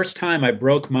for the first time. I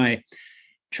broke my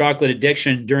chocolate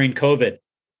addiction during COVID.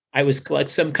 I was like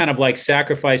some kind of like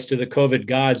sacrifice to the COVID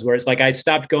gods, where it's like I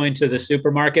stopped going to the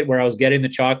supermarket where I was getting the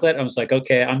chocolate. I was like,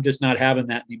 okay, I'm just not having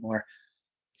that anymore.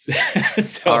 So,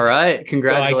 all right,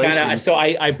 congratulations. So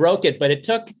I broke it, but it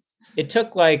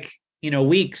took like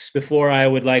weeks before I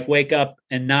would like wake up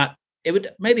and not. It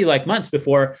would maybe like months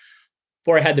before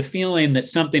I had the feeling that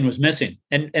something was missing,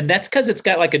 and that's because it's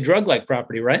got like a drug-like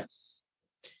property, right?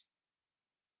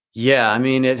 Yeah, I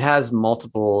mean, it has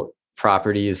multiple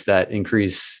properties that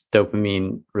increase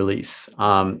dopamine release.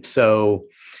 So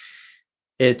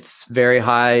it's very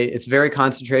high, it's very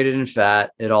concentrated in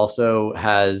fat. It also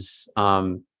has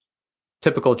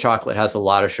typical chocolate has a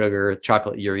lot of sugar.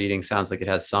 Chocolate you're eating sounds like it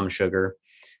has some sugar.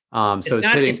 So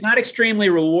it's not extremely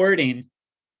rewarding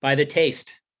by the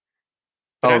taste.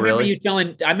 But really?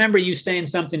 I remember you saying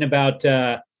something about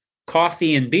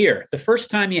coffee and beer. The first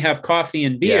time you have coffee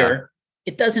and beer,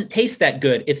 it doesn't taste that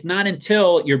good. It's not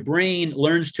until your brain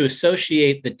learns to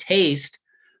associate the taste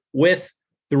with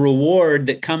the reward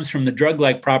that comes from the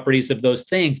drug-like properties of those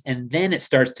things, and then it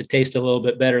starts to taste a little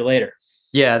bit better later.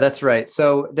 Yeah, that's right.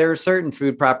 So there are certain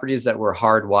food properties that we're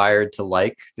hardwired to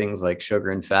like, things like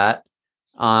sugar and fat.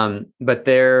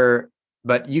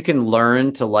 But you can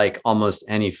learn to like almost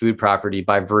any food property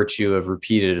by virtue of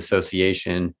repeated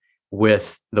association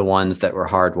with the ones that we're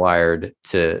hardwired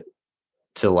to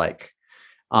like.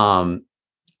 And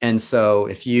so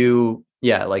if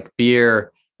like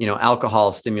beer,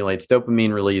 alcohol stimulates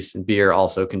dopamine release, and beer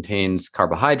also contains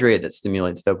carbohydrate that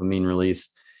stimulates dopamine release.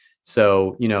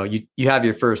 So, you have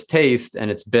your first taste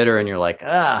and it's bitter and you're like,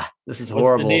 this is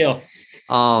horrible. What's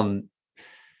the deal?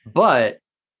 But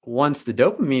once the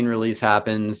dopamine release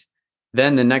happens,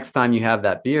 then the next time you have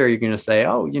that beer, you're going to say,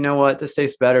 oh, you know what? This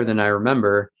tastes better than I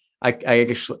remember.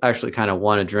 I actually kind of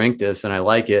want to drink this and I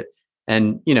like it.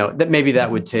 And, that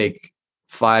would take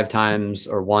 5 times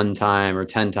or 1 time or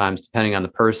 10 times, depending on the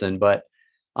person. But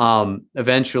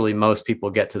eventually most people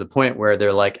get to the point where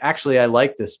they're like, actually, I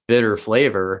like this bitter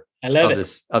flavor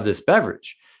of this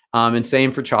beverage. And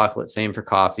same for chocolate, same for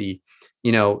coffee.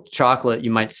 Chocolate, you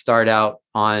might start out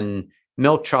on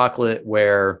milk chocolate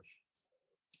where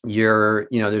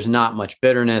there's not much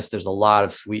bitterness. There's a lot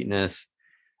of sweetness.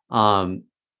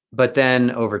 But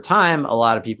then over time, a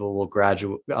lot of people will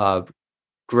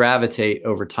gravitate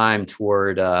over time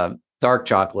toward dark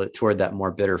chocolate, toward that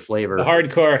more bitter flavor. The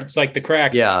hardcore, it's like the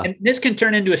crack. Yeah. And this can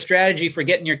turn into a strategy for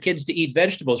getting your kids to eat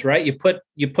vegetables, right? You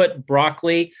put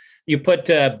broccoli, you put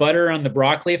butter on the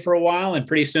broccoli for a while, and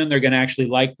pretty soon they're going to actually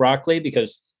like broccoli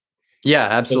because. Yeah,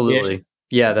 absolutely.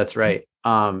 Yeah, that's right.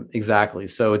 Exactly.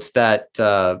 So it's that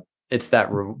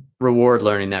reward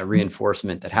learning, that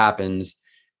reinforcement that happens.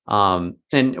 And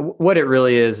what it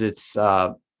really is, it's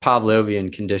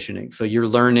Pavlovian conditioning. So you're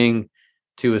learning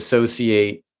to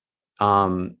associate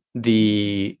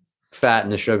the fat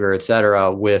and the sugar, et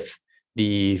cetera, with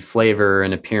the flavor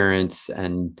and appearance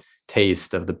and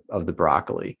taste of the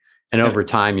broccoli. And over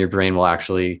time, your brain will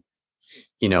actually,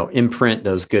 imprint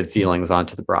those good feelings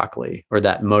onto the broccoli, or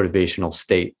that motivational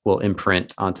state will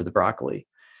imprint onto the broccoli.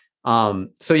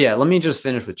 So yeah, let me just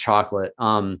finish with chocolate.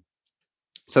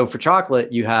 So for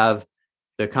chocolate, you have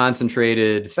the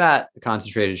concentrated fat, the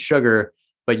concentrated sugar,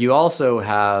 but you also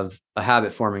have a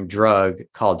habit-forming drug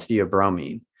called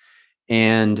theobromine.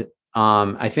 And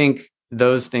I think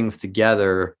those things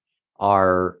together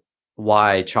are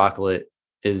why chocolate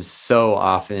is so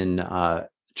often a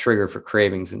trigger for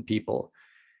cravings in people.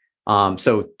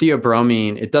 So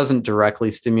theobromine, it doesn't directly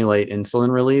stimulate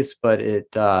insulin release, but it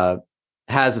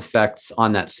has effects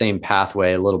on that same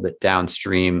pathway a little bit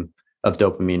downstream of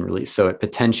dopamine release. So it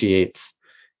potentiates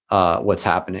what's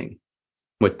happening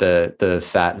with the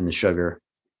fat and the sugar.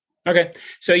 Okay,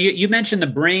 so you mentioned the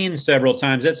brain several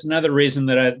times. That's another reason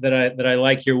that I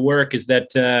like your work, is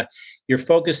that you're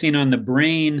focusing on the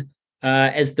brain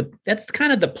that's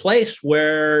kind of the place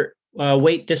where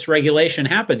weight dysregulation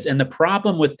happens. And the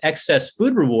problem with excess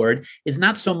food reward is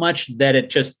not so much that it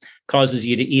just causes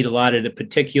you to eat a lot at a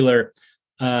particular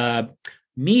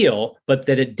meal, but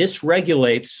that it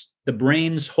dysregulates the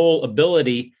brain's whole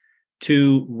ability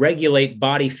to regulate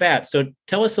body fat. So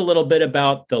tell us a little bit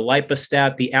about the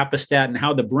lipostat, the apostat, and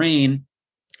how the brain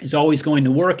is always going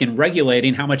to work in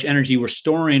regulating how much energy we're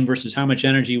storing versus how much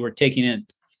energy we're taking in.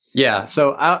 Yeah.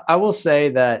 So I will say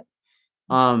that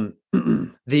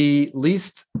the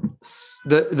least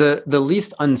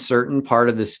uncertain part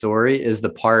of this story is the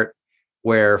part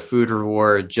where food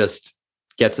reward just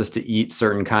gets us to eat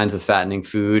certain kinds of fattening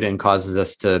food and causes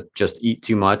us to just eat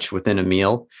too much within a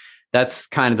meal. That's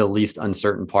kind of the least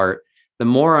uncertain part. The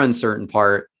more uncertain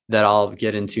part that I'll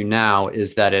get into now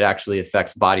is that it actually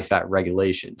affects body fat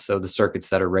regulation. So the circuits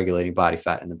that are regulating body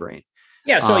fat in the brain.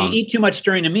 Yeah. So you eat too much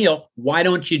during a meal. Why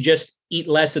don't you just eat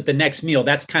less at the next meal?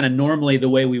 That's kind of normally the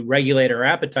way we regulate our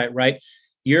appetite, right?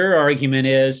 Your argument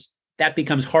is that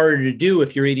becomes harder to do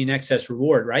if you're eating excess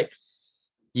reward, right?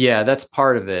 Yeah, that's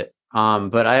part of it.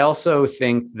 But I also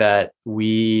think that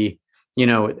the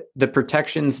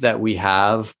protections that we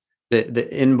have, the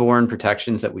inborn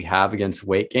protections that we have against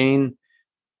weight gain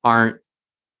aren't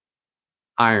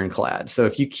ironclad. So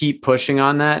if you keep pushing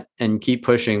on that and keep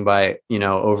pushing by,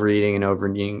 overeating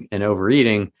and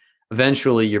overeating,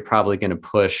 eventually you're probably going to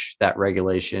push that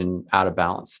regulation out of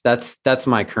balance. That's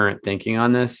my current thinking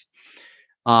on this.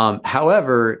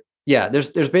 However, yeah,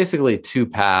 there's basically two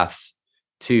paths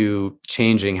to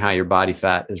changing how your body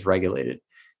fat is regulated.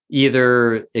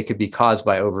 Either it could be caused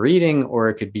by overeating, or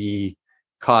it could be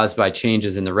caused by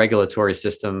changes in the regulatory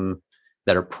system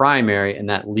that are primary, and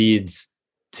that leads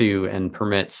to and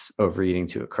permits overeating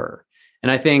to occur.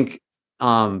 And I think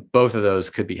both of those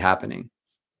could be happening.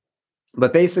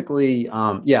 But basically,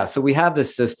 so we have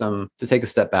this system, to take a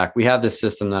step back, we have this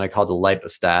system that I call the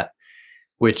lipostat,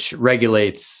 which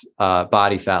regulates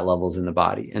body fat levels in the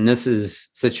body. And this is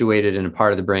situated in a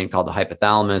part of the brain called the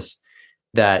hypothalamus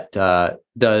that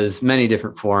does many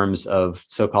different forms of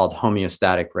so-called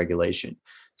homeostatic regulation.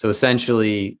 So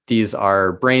essentially, these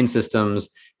are brain systems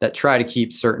that try to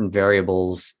keep certain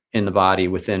variables in the body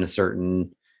within a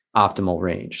certain optimal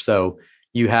range. So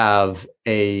you have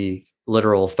a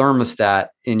literal thermostat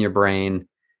in your brain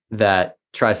that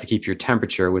tries to keep your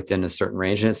temperature within a certain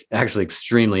range. And it's actually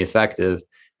extremely effective.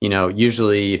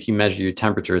 Usually if you measure your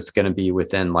temperature, it's going to be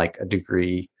within like a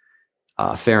degree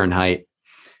Fahrenheit,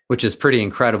 which is pretty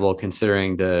incredible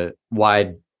considering the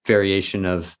wide variation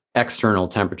of external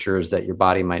temperatures that your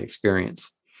body might experience.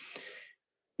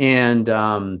 And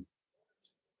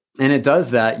it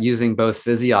does that using both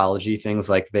physiology, things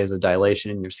like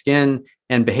vasodilation in your skin,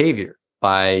 and behavior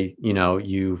by,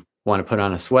 you want to put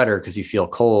on a sweater because you feel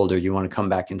cold, or you want to come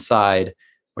back inside,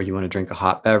 or you want to drink a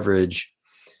hot beverage.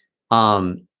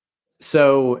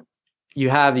 So you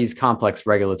have these complex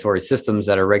regulatory systems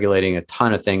that are regulating a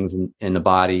ton of things in the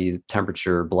body: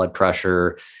 temperature, blood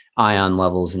pressure, ion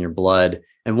levels in your blood.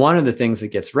 And one of the things that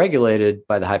gets regulated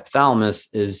by the hypothalamus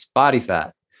is body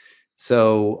fat.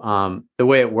 So the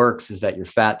way it works is that your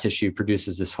fat tissue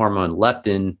produces this hormone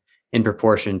leptin in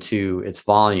proportion to its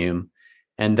volume,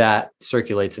 and that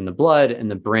circulates in the blood, and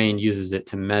the brain uses it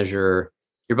to measure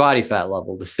your body fat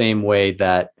level the same way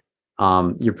that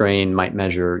your brain might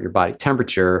measure your body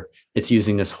temperature. It's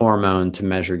using this hormone to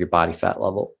measure your body fat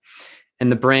level.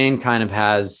 And the brain kind of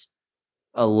has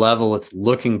a level it's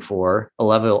looking for, a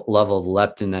level of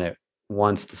leptin that it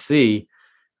wants to see.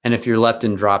 And if your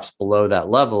leptin drops below that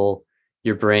level,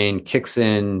 your brain kicks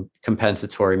in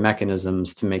compensatory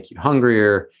mechanisms to make you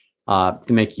hungrier, to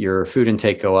make your food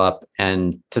intake go up,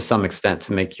 and to some extent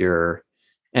to make your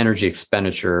energy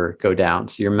expenditure go down.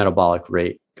 So your metabolic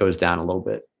rate goes down a little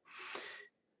bit.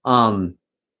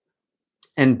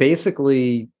 And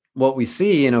basically what we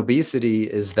see in obesity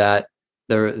is that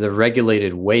the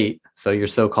regulated weight, so your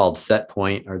so-called set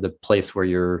point, or the place where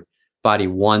your body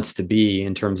wants to be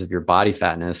in terms of your body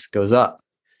fatness, goes up.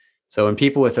 So in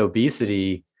people with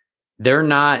obesity, they're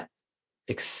not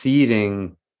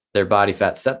exceeding their body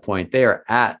fat set point. They are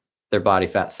at their body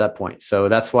fat set point. So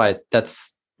that's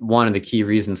one of the key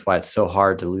reasons why it's so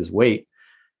hard to lose weight,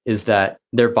 is that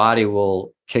their body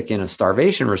will kick in a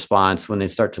starvation response when they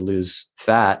start to lose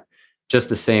fat, just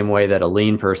the same way that a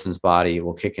lean person's body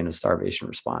will kick in a starvation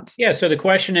response. Yeah. So the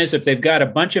question is, if they've got a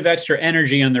bunch of extra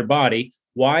energy on their body,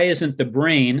 why isn't the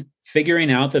brain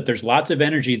figuring out that there's lots of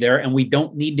energy there and we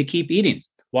don't need to keep eating?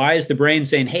 Why is the brain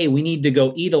saying, hey, we need to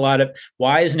go eat a lot of,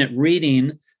 why isn't it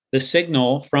reading the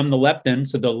signal from the leptin?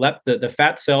 So the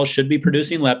fat cells should be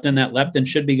producing leptin. That leptin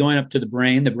should be going up to the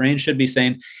brain. The brain should be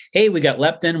saying, hey, we got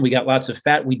leptin, we got lots of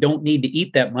fat. We don't need to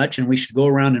eat that much, and we should go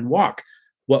around and walk.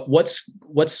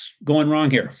 What's going wrong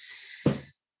here?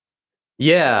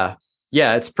 Yeah.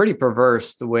 Yeah. It's pretty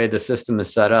perverse the way the system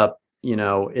is set up.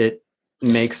 It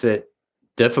makes it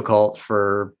difficult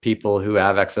for people who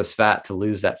have excess fat to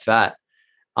lose that fat.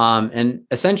 And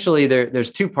essentially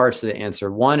there's two parts to the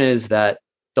answer. One is that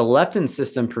the leptin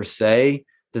system per se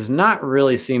does not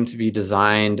really seem to be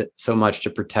designed so much to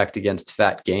protect against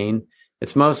fat gain.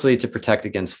 It's mostly to protect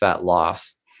against fat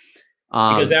loss.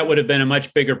 Because that would have been a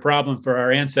much bigger problem for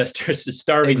our ancestors, is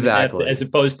starving exactly. to death, as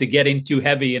opposed to getting too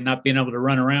heavy and not being able to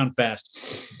run around fast.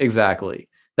 Exactly.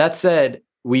 That said,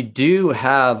 we do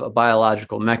have a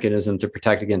biological mechanism to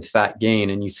protect against fat gain,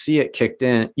 and you see it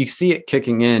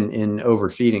kicking in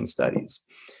overfeeding studies.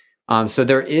 So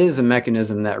there is a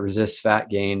mechanism that resists fat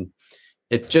gain.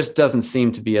 It just doesn't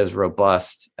seem to be as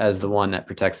robust as the one that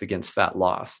protects against fat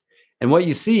loss. And what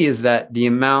you see is that the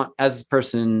amount, as a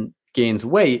person gains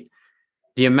weight,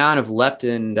 the amount of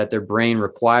leptin that their brain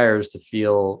requires to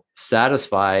feel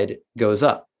satisfied goes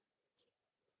up.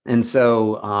 And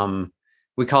so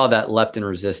we call that leptin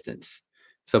resistance.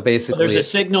 So basically, there's a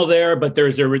signal there, but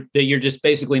you're just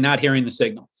basically not hearing the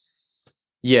signal.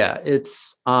 Yeah,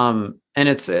 it's and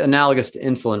it's analogous to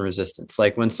insulin resistance.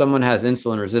 Like when someone has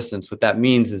insulin resistance, what that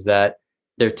means is that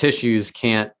their tissues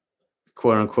can't,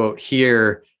 quote unquote,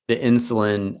 hear the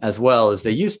insulin as well as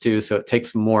they used to. So it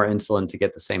takes more insulin to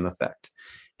get the same effect.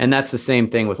 And that's the same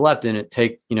thing with leptin. It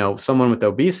takes, someone with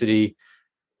obesity,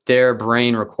 their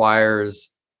brain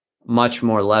requires much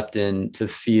more leptin to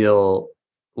feel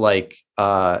like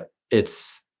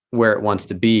it's where it wants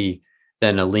to be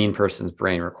than a lean person's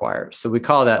brain requires. So we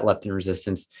call that leptin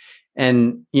resistance.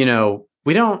 And,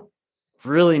 we don't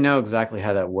really know exactly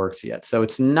how that works yet. So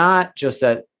it's not just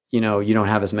that, you don't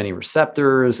have as many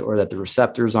receptors or that the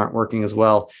receptors aren't working as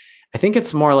well. I think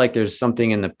it's more like there's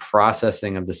something in the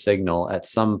processing of the signal at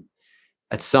some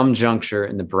juncture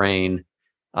in the brain.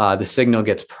 The signal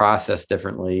gets processed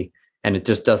differently, and it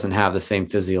just doesn't have the same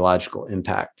physiological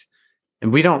impact.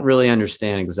 And we don't really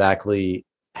understand exactly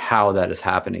how that is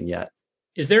happening yet.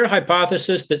 Is there a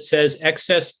hypothesis that says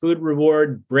excess food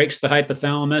reward breaks the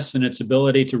hypothalamus and its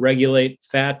ability to regulate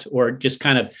fat, or just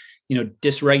kind of,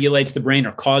 dysregulates the brain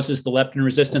or causes the leptin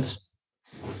resistance?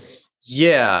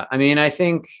 Yeah. I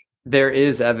think there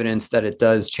is evidence that it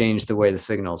does change the way the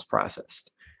signal is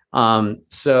processed.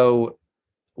 So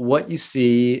what you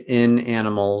see in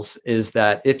animals is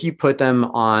that if you put them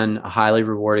on a highly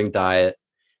rewarding diet,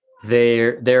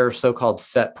 their so-called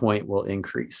set point will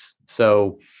increase.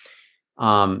 So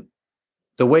the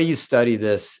way you study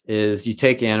this is you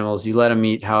take animals, you let them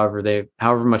eat however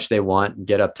much they want, and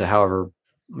get up to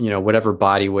whatever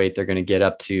body weight they're going to get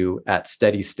up to at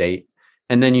steady state.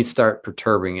 And then you start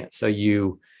perturbing it. So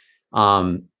you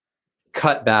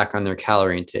cut back on their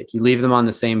calorie intake. You leave them on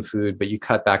the same food, but you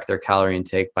cut back their calorie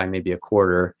intake by maybe a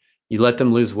quarter. You let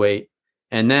them lose weight,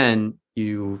 and then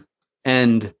you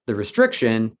end the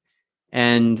restriction,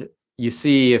 and you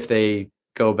see if they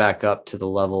go back up to the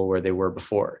level where they were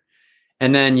before.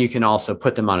 And then you can also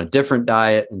put them on a different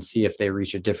diet and see if they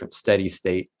reach a different steady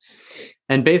state.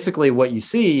 And basically what you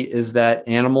see is that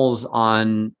animals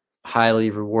on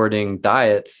highly rewarding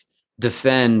diets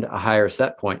defend a higher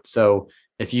set point. So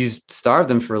if you starve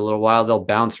them for a little while, they'll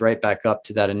bounce right back up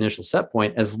to that initial set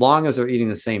point as long as they're eating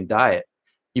the same diet.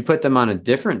 You put them on a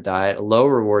different diet, a low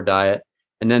reward diet,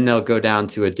 and then they'll go down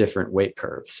to a different weight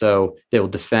curve. So they will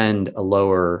defend a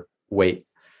lower weight.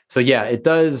 So yeah, it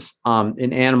does.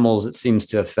 In animals, it seems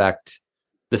to affect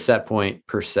the set point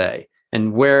per se.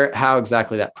 And how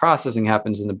exactly that processing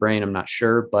happens in the brain, I'm not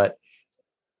sure. But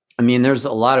there's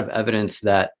a lot of evidence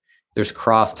that there's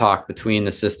crosstalk between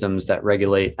the systems that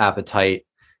regulate appetite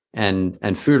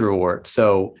and food reward.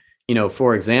 So,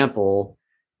 for example,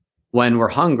 when we're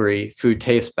hungry, food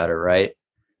tastes better, right?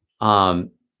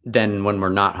 Than when we're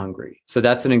not hungry. So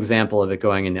that's an example of it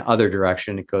going in the other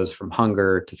direction. It goes from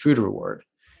hunger to food reward.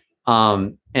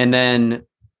 And then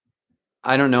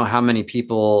I don't know how many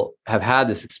people have had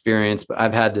this experience, but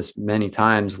I've had this many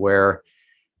times where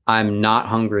I'm not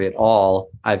hungry at all.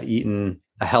 I've eaten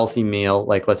a healthy meal.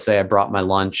 Like, let's say I brought my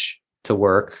lunch to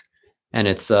work and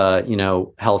it's a,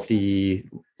 healthy,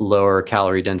 lower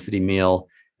calorie density meal,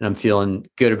 and I'm feeling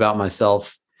good about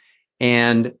myself.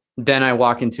 And then I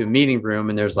walk into a meeting room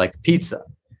and there's like pizza.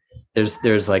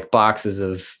 There's like boxes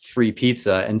of free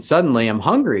pizza, and suddenly I'm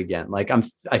hungry again. Like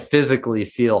I physically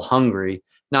feel hungry,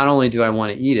 not only do I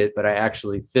want to eat it, but I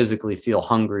actually physically feel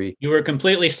hungry. You were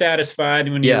completely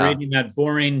satisfied when you were eating that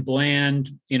boring,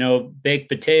 bland, baked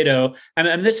potato.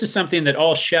 And this is something that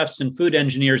all chefs and food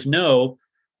engineers know,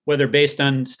 whether based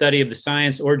on study of the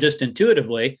science or just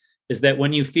intuitively, is that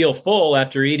when you feel full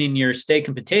after eating your steak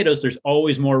and potatoes, there's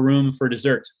always more room for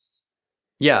dessert.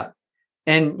 Yeah.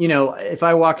 And, if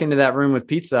I walk into that room with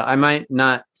pizza, I might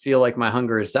not feel like my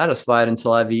hunger is satisfied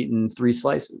until I've eaten 3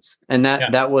 slices. And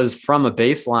that was from a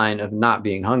baseline of not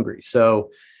being hungry. So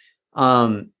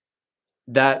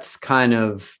that's kind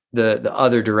of the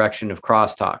other direction of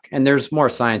crosstalk. And there's more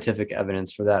scientific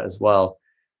evidence for that as well.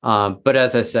 But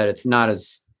as I said, it's not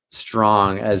as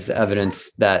strong as the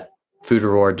evidence that food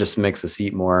reward just makes us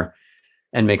eat more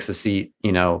and makes us eat,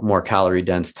 more calorie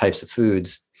dense types of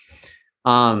foods.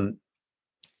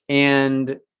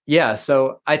 And yeah,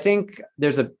 so I think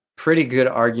there's a pretty good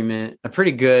argument, a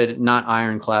pretty good, not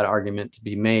ironclad argument to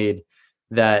be made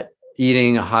that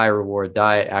eating a high reward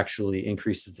diet actually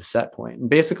increases the set point. And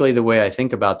basically the way I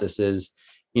think about this is,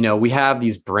 we have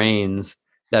these brains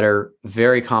that are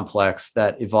very complex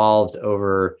that evolved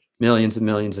over millions and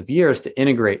millions of years to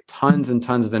integrate tons and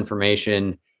tons of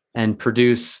information and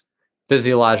produce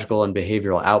physiological and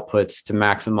behavioral outputs to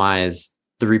maximize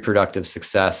the reproductive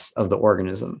success of the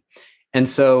organism. And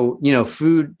so,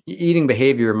 food eating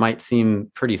behavior might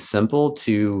seem pretty simple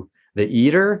to the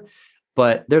eater,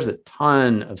 but there's a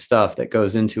ton of stuff that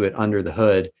goes into it under the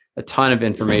hood, a ton of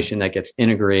information that gets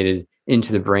integrated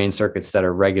into the brain circuits that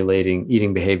are regulating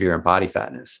eating behavior and body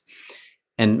fatness.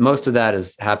 And most of that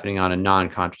is happening on a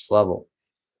non-conscious level.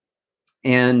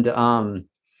 And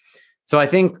so I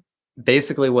think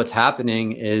basically what's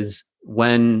happening is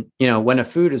when a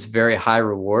food is very high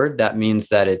reward, that means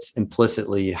that it's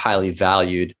implicitly highly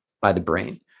valued by the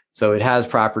brain. So it has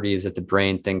properties that the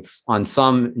brain thinks on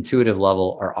some intuitive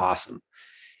level are awesome.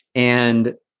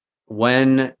 And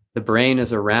when the brain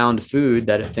is around food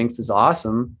that it thinks is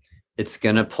awesome, it's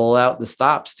going to pull out the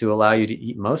stops to allow you to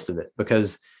eat most of it,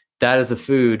 because that is a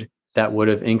food that would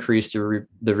have increased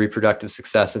the reproductive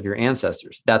success of your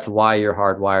ancestors. That's why you're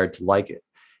hardwired to like it.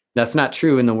 That's not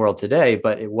true in the world today,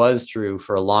 but it was true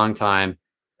for a long time.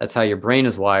 That's how your brain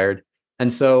is wired.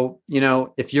 And so,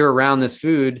 if you're around this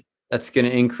food that's going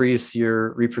to increase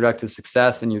your reproductive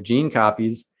success and your gene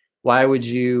copies, why wouldn't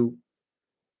you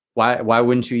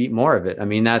eat more of it? I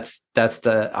mean, that's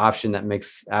the option that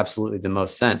makes absolutely the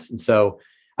most sense. And so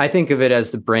I think of it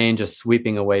as the brain just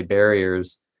sweeping away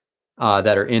barriers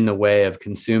that are in the way of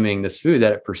consuming this food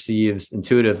that it perceives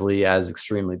intuitively as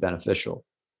extremely beneficial.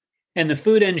 And the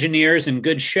food engineers and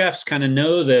good chefs kind of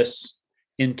know this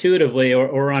intuitively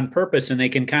or on purpose, and they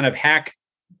can kind of hack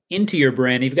into your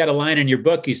brain. You've got a line in your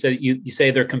book. You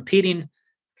say they're competing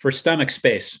for stomach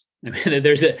space. I mean,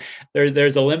 there's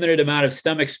a limited amount of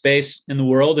stomach space in the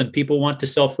world, and people want to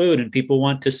sell food, and people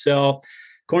want to sell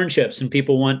corn chips, and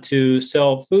people want to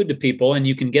sell food to people, and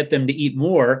you can get them to eat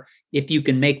more if you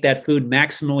can make that food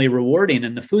maximally rewarding.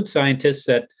 And the food scientists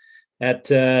at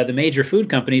the major food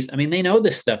companies, I mean, they know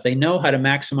this stuff. They know how to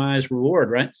maximize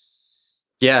reward, right?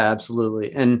 Yeah,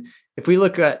 absolutely. And if we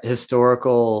look at the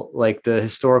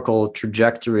historical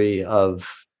trajectory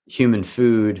of human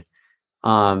food,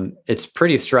 it's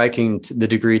pretty striking to the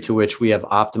degree to which we have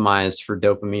optimized for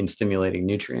dopamine stimulating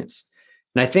nutrients.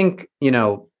 And I think,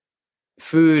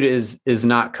 food is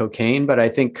not cocaine, but I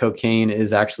think cocaine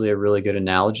is actually a really good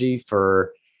analogy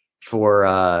for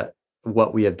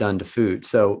what we have done to food.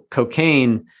 So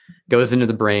cocaine goes into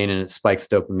the brain and it spikes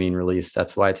dopamine release.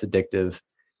 That's why it's addictive.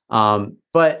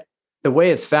 But the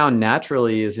way it's found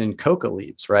naturally is in coca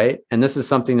leaves, right? And this is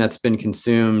something that's been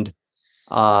consumed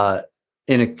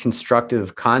in a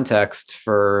constructive context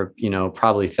for,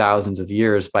 probably thousands of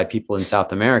years by people in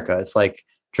South America. It's like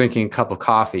drinking a cup of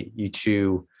coffee. You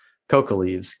chew coca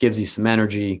leaves, gives you some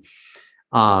energy,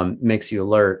 makes you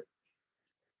alert.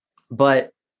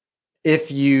 But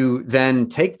if you then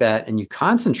take that and you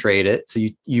concentrate it, so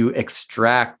you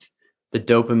extract the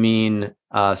dopamine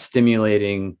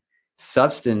stimulating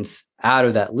substance out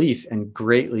of that leaf and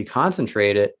greatly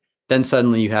concentrate it, then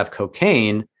suddenly you have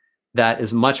cocaine that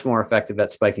is much more effective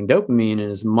at spiking dopamine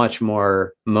and is much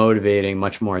more motivating,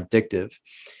 much more addictive.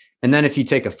 And then if you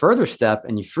take a further step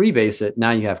and you freebase it,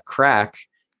 now you have crack,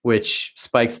 which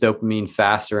spikes dopamine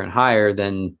faster and higher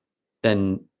than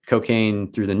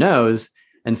cocaine through the nose.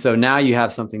 And so now you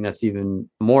have something that's even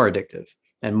more addictive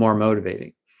and more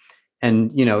motivating.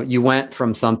 And, you went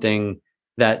from something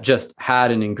that just had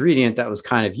an ingredient that was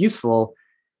kind of useful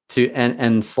to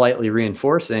and slightly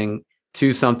reinforcing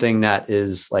to something that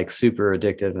is like super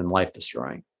addictive and life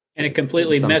destroying. And it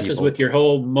completely messes with your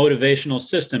whole motivational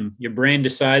system. Your brain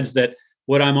decides that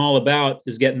what I'm all about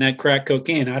is getting that crack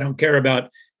cocaine. I don't care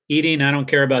about eating. I don't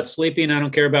care about sleeping. I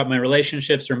don't care about my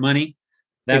relationships or money.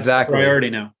 That's exactly the priority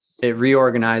now. It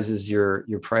reorganizes your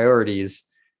priorities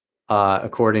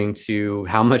according to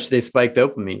how much they spike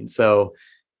dopamine. So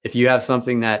if you have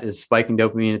something that is spiking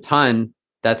dopamine a ton,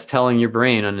 that's telling your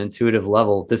brain on an intuitive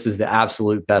level, this is the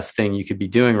absolute best thing you could be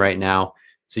doing right now.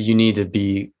 So you need to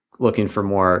be looking for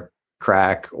more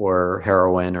crack or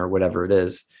heroin or whatever it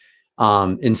is,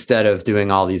 instead of doing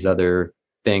all these other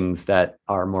things that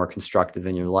are more constructive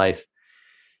in your life.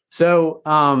 So,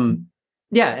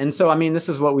 yeah. And so, I mean, this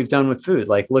is what we've done with food.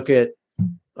 Like look at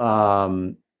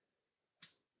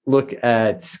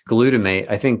glutamate.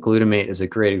 I think glutamate is a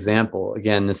great example.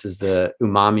 Again, this is the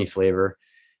umami flavor.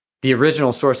 The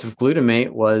original source of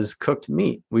glutamate was cooked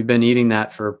meat. We've been eating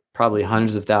that for probably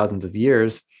hundreds of thousands of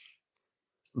years.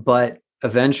 But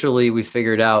eventually we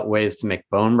figured out ways to make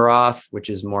bone broth, which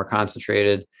is more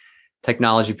concentrated.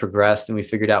 Technology progressed and we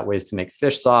figured out ways to make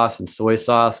fish sauce and soy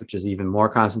sauce, which is even more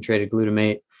concentrated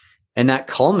glutamate. And that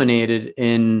culminated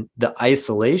in the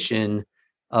isolation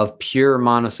of pure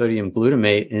monosodium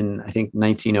glutamate in, I think,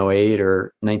 1908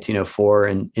 or 1904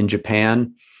 in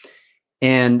Japan.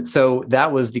 And so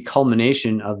that was the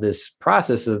culmination of this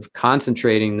process of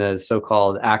concentrating the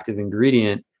so-called active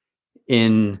ingredient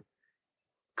in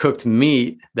cooked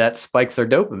meat that spikes our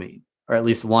dopamine, or at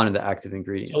least one of the active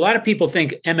ingredients. So a lot of people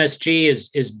think MSG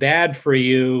is bad for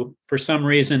you for some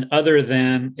reason other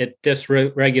than it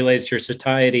dysregulates your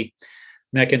satiety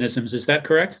mechanisms. Is that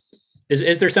correct?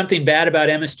 Is there something bad about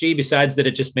MSG besides that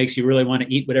it just makes you really want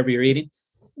to eat whatever you're eating?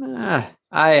 I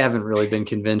haven't really been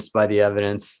convinced by the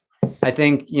evidence. I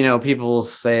think, people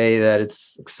say that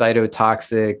it's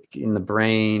excitotoxic in the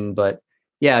brain, but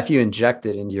yeah, if you inject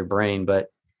it into your brain, but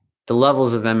the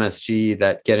levels of MSG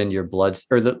that get into your blood,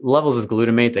 or the levels of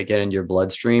glutamate that get into your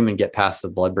bloodstream and get past the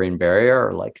blood-brain barrier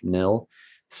are like nil.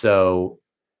 So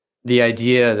the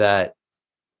idea that,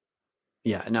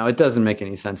 it doesn't make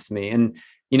any sense to me. And,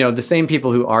 the same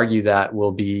people who argue that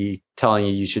will be telling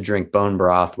you should drink bone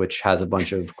broth, which has a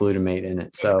bunch of glutamate in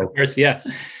it. So, of course, yeah.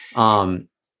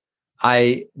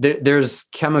 There's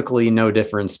chemically no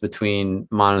difference between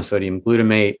monosodium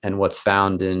glutamate and what's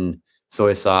found in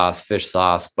soy sauce, fish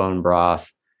sauce, bone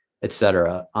broth,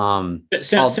 etc.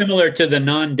 Similar to the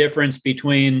non-difference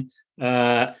between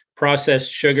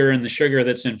processed sugar and the sugar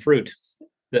that's in fruit.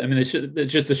 I mean, it's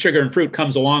just the sugar in fruit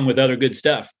comes along with other good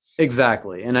stuff.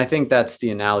 Exactly. And I think that's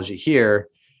the analogy here.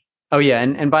 Oh, yeah.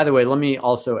 And by the way, let me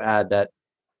also add that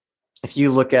if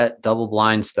you look at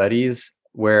double-blind studies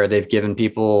where they've given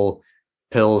people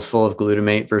pills full of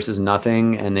glutamate versus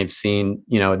nothing, and they've seen,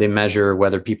 they measure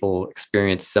whether people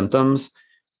experience symptoms,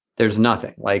 there's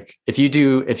nothing. Like if you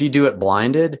do it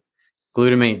blinded,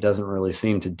 glutamate doesn't really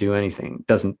seem to do anything. It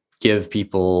doesn't give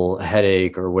people a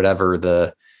headache or whatever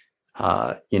the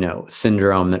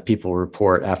syndrome that people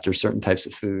report after certain types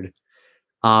of food.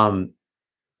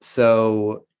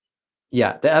 So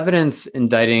yeah, the evidence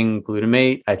indicting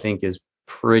glutamate, I think, is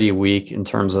pretty weak in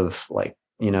terms of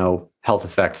health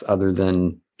effects other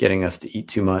than getting us to eat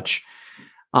too much.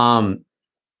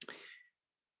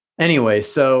 Anyway,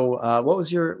 so what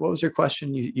was your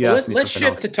question? You asked me something else. Let's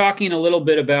shift to talking a little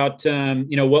bit about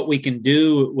what we can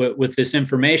do with this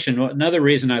information. Another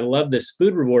reason I love this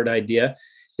food reward idea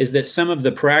is that some of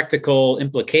the practical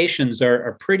implications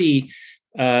are pretty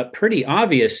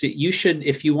obvious. You should,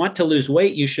 if you want to lose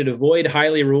weight, you should avoid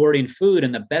highly rewarding food,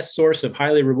 and the best source of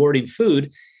highly rewarding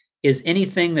food is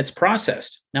anything that's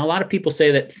processed. Now, a lot of people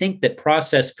think that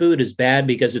processed food is bad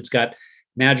because it's got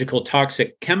magical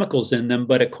toxic chemicals in them.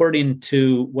 But according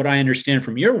to what I understand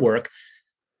from your work,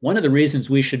 one of the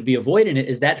reasons we should be avoiding it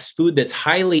is that's food that's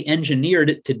highly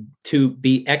engineered to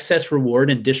be excess reward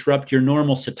and disrupt your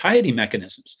normal satiety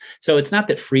mechanisms. So it's not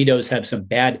that Fritos have some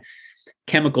bad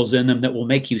chemicals in them that will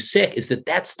make you sick, is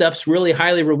that stuff's really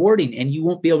highly rewarding and you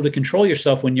won't be able to control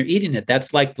yourself when you're eating it.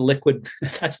 That's like the liquid,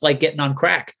 that's like getting on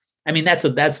crack. I mean, that's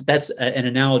an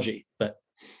analogy, but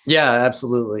yeah,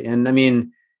 absolutely. And I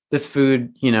mean, this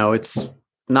food, it's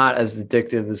not as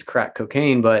addictive as crack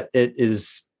cocaine, but it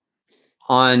is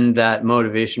on that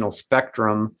motivational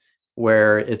spectrum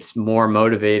where it's more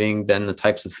motivating than the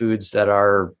types of foods that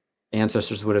our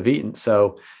ancestors would have eaten.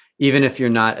 So even if you're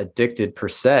not addicted per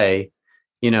se,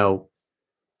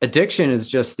 addiction is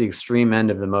just the extreme end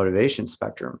of the motivation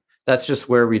spectrum. That's just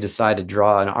where we decide to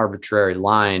draw an arbitrary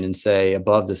line and say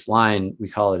above this line, we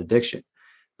call it addiction.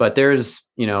 But there's,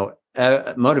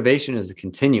 motivation is a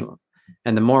continuum.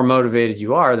 And the more motivated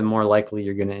you are, the more likely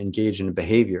you're going to engage in a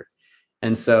behavior.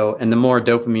 And the more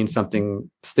dopamine something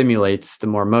stimulates, the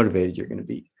more motivated you're going to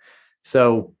be.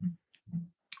 So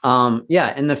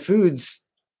Yeah. And the foods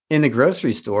in the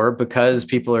grocery store, because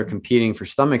people are competing for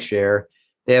stomach share,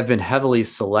 they have been heavily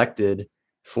selected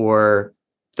for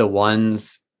the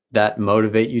ones that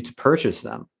motivate you to purchase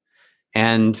them.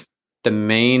 And the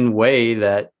main way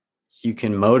that you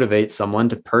can motivate someone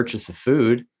to purchase a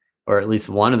food, or at least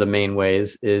one of the main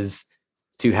ways, is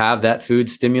to have that food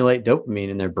stimulate dopamine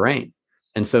in their brain.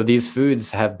 And so these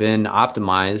foods have been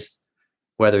optimized,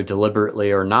 whether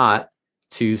deliberately or not,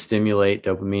 to stimulate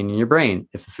dopamine in your brain.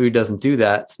 If a food doesn't do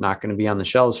that, it's not going to be on the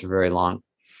shelves for very long.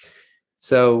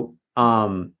 So,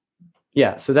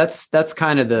 yeah, so that's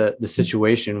kind of the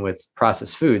situation with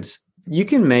processed foods. You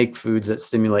can make foods that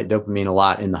stimulate dopamine a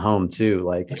lot in the home too.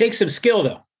 Like, It takes some skill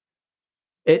though.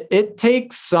 it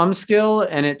takes some skill,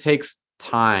 and it takes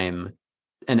time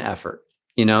and effort,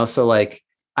 So like,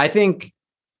 I think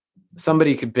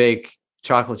somebody could bake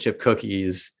chocolate chip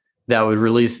cookies that would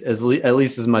release at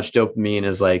least as much dopamine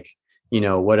as like,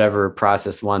 whatever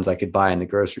processed ones I could buy in the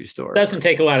grocery store. Doesn't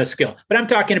take a lot of skill. But I'm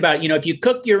talking about, if you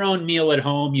cook your own meal at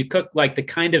home, you cook like the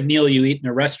kind of meal you eat in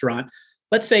a restaurant.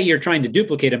 Let's say you're trying to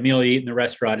duplicate a meal you eat in the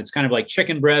restaurant. It's kind of like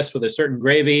chicken breast with a certain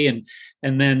gravy and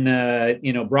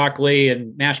then broccoli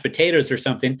and mashed potatoes or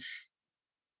something.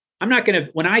 I'm not going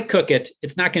to, when I cook it,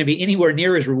 it's not going to be anywhere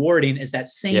near as rewarding as that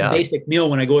same basic meal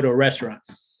when I go to a restaurant.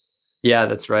 Yeah,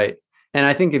 that's right. And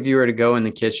I think if you were to go in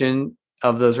the kitchen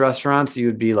of those restaurants, you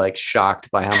would be like shocked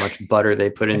by how much butter they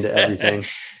put into everything.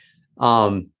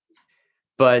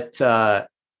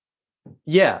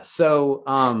 Yeah. So,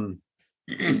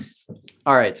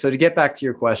 all right. So to get back to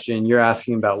your question, you're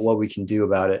asking about what we can do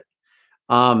about it.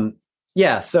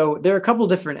 Yeah. So there are a couple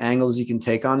different angles you can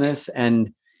take on this.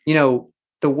 And,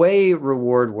 the way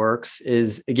reward works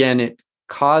is, again, it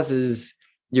causes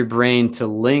your brain to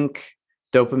link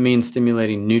dopamine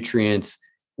stimulating nutrients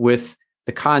with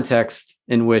the context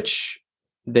in which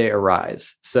they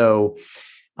arise. So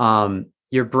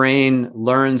your brain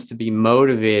learns to be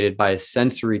motivated by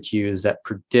sensory cues that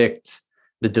predict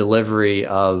the delivery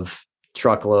of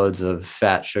truckloads of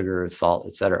fat, sugar, salt,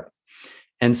 etc.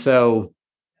 And so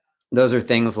those are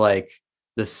things like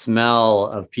the smell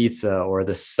of pizza or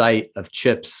the sight of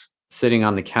chips sitting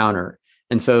on the counter.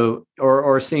 And so,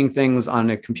 or seeing things on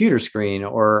a computer screen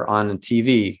or on a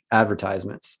TV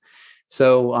advertisements.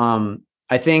 So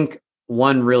I think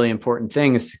one really important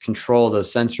thing is to control those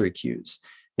sensory cues.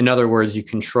 In other words, you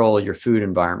control your food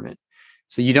environment.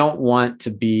 So you don't want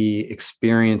to be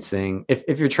experiencing,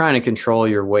 if you're trying to control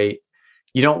your weight,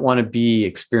 you don't want to be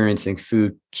experiencing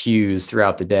food cues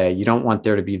throughout the day. You don't want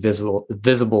there to be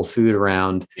visible food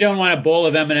around. You don't want a bowl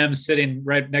of M&Ms sitting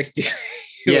right next to you.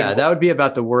 Yeah, that would be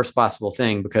about the worst possible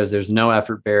thing, because there's no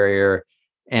effort barrier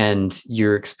and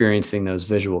you're experiencing those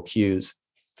visual cues.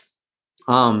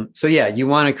 So yeah, you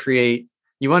want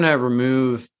to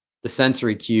remove the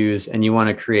sensory cues, and you want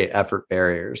to create effort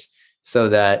barriers so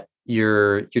that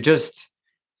you're just,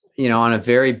 on a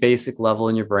very basic level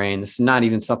in your brain. This is not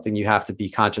even something you have to be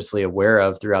consciously aware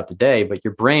of throughout the day, but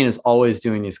your brain is always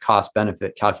doing these cost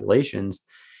benefit calculations.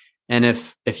 And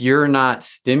if you're not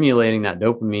stimulating that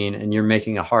dopamine and you're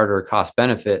making a harder cost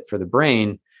benefit for the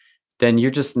brain, then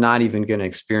you're just not even going to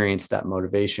experience that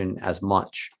motivation as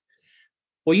much.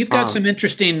 Well, you've got some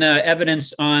interesting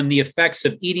evidence on the effects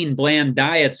of eating bland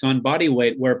diets on body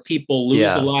weight, where people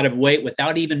lose a lot of weight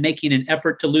without even making an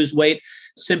effort to lose weight,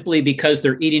 simply because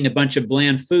they're eating a bunch of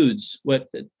bland foods.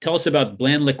 Tell us about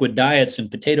bland liquid diets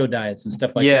and potato diets and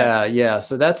stuff like that. Yeah.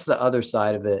 So that's the other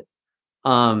side of it.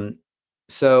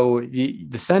 So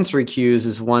the sensory cues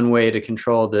is one way to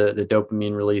control the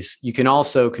dopamine release. You can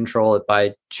also control it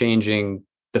by changing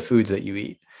the foods that you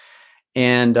eat.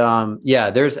 And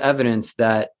there's evidence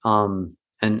that,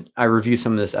 and I review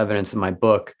some of this evidence in my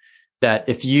book, that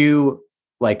if you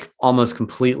like almost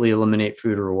completely eliminate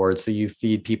food rewards, so you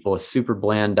feed people a super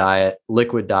bland diet,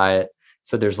 liquid diet,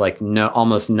 so there's like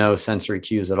almost no sensory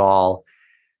cues at all,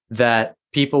 that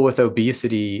people with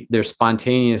obesity, their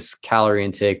spontaneous calorie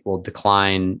intake will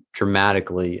decline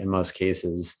dramatically in most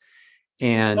cases.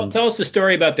 And tell us the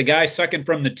story about the guy sucking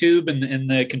from the tube in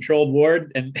the controlled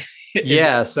ward. And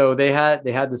so they had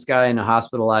this guy in a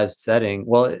hospitalized setting.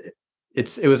 Well,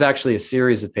 it was actually a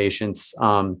series of patients.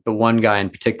 But one guy in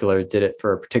particular did it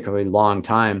for a particularly long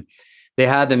time. They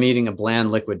had them eating a bland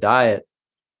liquid diet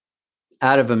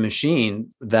out of a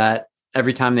machine that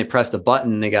every time they pressed a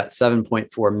button, they got 7.4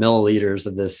 milliliters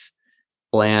of this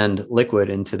bland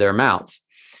liquid into their mouths.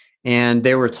 And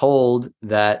they were told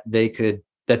that they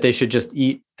should just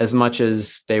eat as much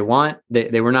as they want.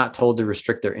 They were not told to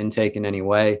restrict their intake in any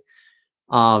way.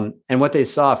 And what they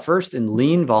saw first in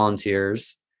lean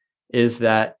volunteers is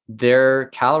that their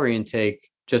calorie intake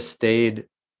just stayed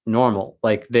normal.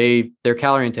 Like their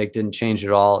calorie intake didn't change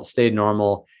at all. It stayed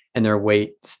normal and their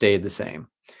weight stayed the same.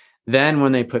 Then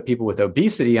when they put people with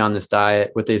obesity on this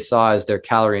diet, what they saw is their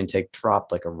calorie intake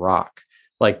dropped like a rock,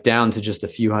 like down to just a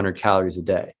few hundred calories a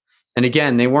day. And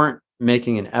again, they weren't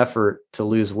making an effort to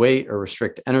lose weight or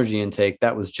restrict energy intake.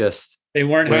 That was just they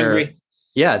weren't hungry.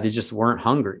 Yeah, they just weren't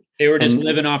hungry. They were just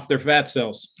living off their fat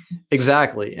cells.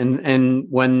 Exactly. And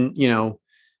when,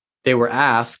 they were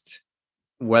asked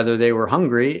whether they were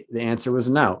hungry, the answer was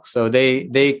no. So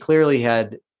they clearly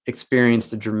had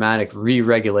experienced a dramatic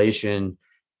re-regulation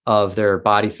of their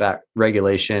body fat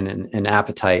regulation and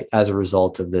appetite as a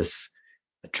result of this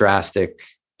drastic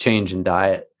change in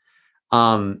diet.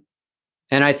 And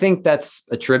I think that's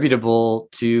attributable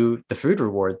to the food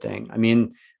reward thing. I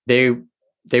mean, they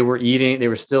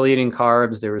were still eating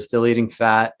carbs, they were still eating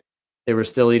fat, they were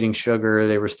still eating sugar,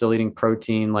 they were still eating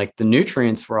protein. Like the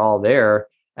nutrients were all there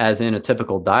as in a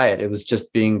typical diet. It was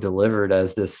just being delivered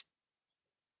as this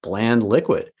bland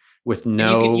liquid with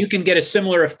no. You can get a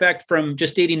similar effect from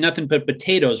just eating nothing but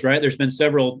potatoes, right? There's been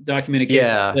several documented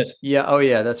cases of this. Yeah. Oh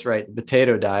yeah, that's right. The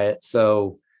potato diet.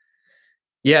 So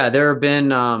yeah, there have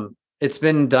been, it's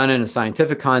been done in a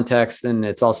scientific context, and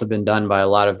it's also been done by a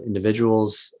lot of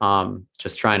individuals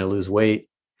just trying to lose weight.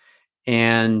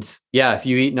 And yeah, if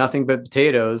you eat nothing but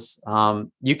potatoes,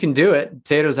 you can do it.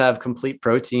 Potatoes have complete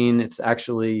protein. It's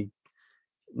actually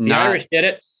the Irish did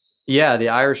it. Yeah, the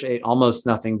Irish ate almost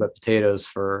nothing but potatoes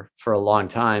for a long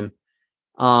time.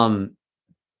 And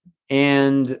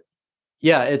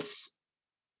yeah, it's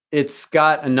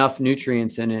got enough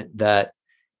nutrients in it that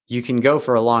you can go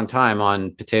for a long time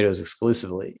on potatoes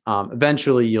exclusively.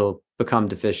 Eventually you'll become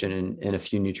deficient in a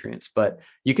few nutrients, but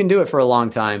you can do it for a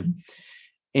long time.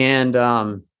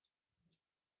 And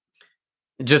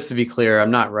just to be clear,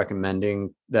 I'm not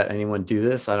recommending that anyone do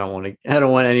this. I don't want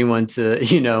anyone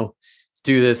to,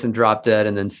 do this and drop dead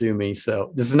and then sue me.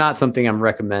 So this is not something I'm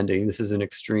recommending. This is an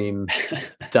extreme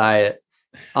diet.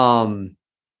 But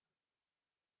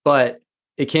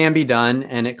it can be done,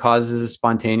 and it causes a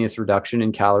spontaneous reduction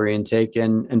in calorie intake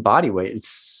and body weight. It's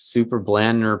super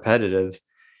bland and repetitive.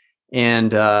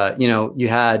 And, you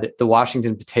had the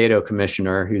Washington Potato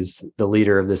Commissioner, who's the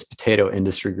leader of this potato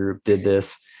industry group, did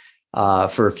this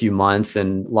for a few months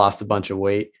and lost a bunch of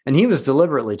weight. And he was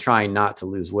deliberately trying not to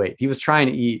lose weight. He was trying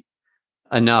to eat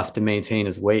enough to maintain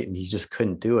his weight, and he just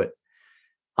couldn't do it.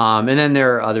 And then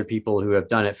there are other people who have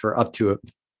done it for up to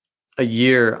a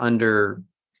year under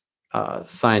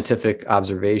scientific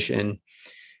observation,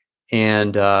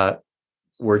 and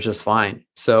we're just fine.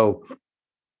 So,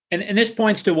 and this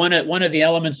points to one of the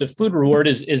elements of food reward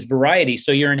is variety.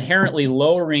 So you're inherently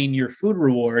lowering your food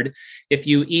reward if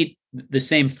you eat the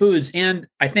same foods, and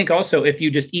I think also if you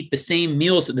just eat the same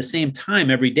meals at the same time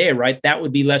every day, right? That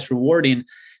would be less rewarding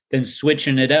than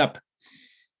switching it up.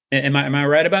 Am I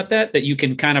right about that? That you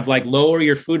can kind of like lower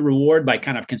your food reward by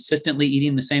kind of consistently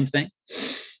eating the same thing?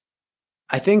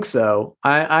 I think so.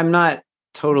 I'm not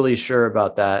totally sure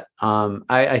about that.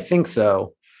 I think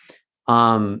so.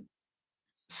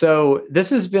 So this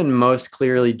has been most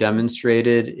clearly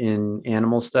demonstrated in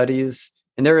animal studies,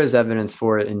 and there is evidence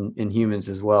for it in humans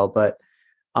as well. But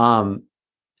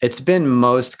it's been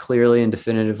most clearly and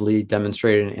definitively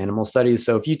demonstrated in animal studies.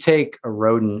 So if you take a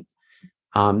rodent,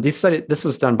 this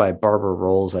was done by Barbara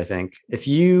Rolls, I think. If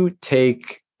you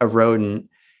take a rodent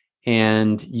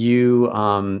and you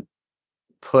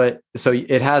so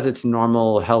it has its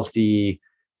normal healthy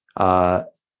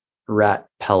rat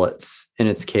pellets in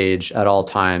its cage at all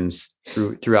times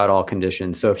throughout all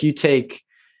conditions. So if you take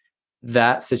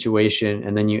that situation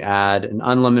and then you add an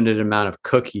unlimited amount of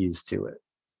cookies to it,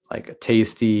 like a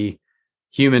tasty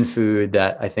human food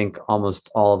that I think almost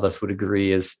all of us would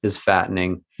agree is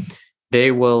fattening,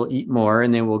 they will eat more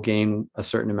and they will gain a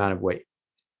certain amount of weight.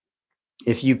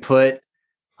 If you put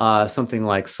something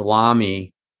like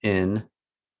salami in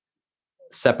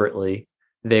separately,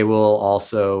 they will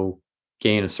also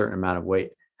gain a certain amount of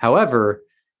weight. However,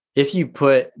 if you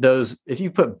put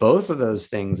both of those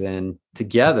things in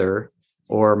together,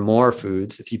 or more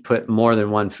foods, if you put more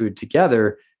than one food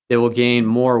together, they will gain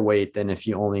more weight than if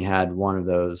you only had one of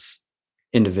those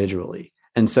individually.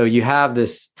 And so you have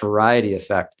this variety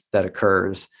effect that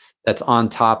occurs that's on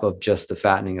top of just the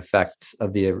fattening effects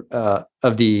of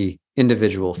the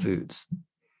individual foods.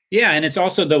 Yeah, and it's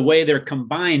also the way they're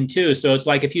combined too. So it's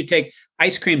like if you take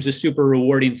ice cream's a super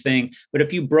rewarding thing, but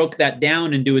if you broke that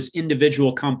down into its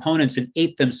individual components and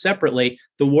ate them separately,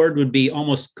 the reward would be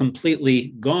almost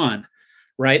completely gone,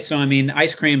 right? So I mean,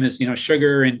 ice cream is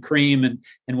sugar and cream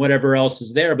and whatever else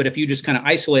is there. But if you just kind of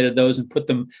isolated those and put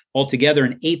them all together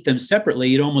and ate them separately,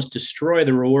 you'd almost destroy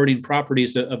the rewarding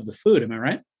properties of the food. Am I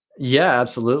right? Yeah,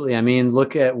 absolutely. I mean,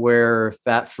 look at where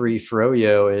fat-free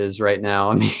froyo is right now.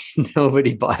 I mean,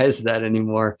 nobody buys that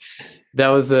anymore. That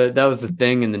was the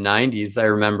thing in the 90s. I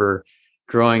remember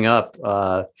growing up,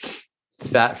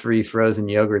 fat-free frozen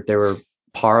yogurt. There were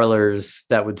parlors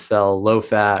that would sell low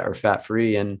fat or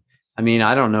fat-free. And I mean,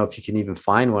 I don't know if you can even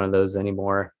find one of those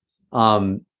anymore.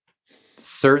 Um,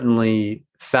 Certainly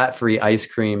fat-free ice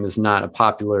cream is not a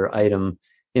popular item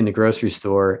in the grocery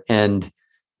store. And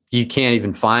you can't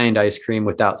even find ice cream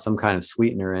without some kind of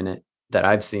sweetener in it that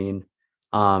I've seen.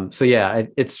 So yeah,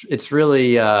 it's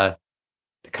really the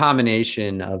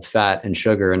combination of fat and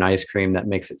sugar and ice cream that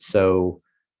makes it so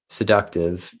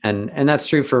seductive, and that's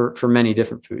true for many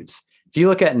different foods. If you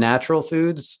look at natural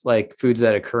foods, like foods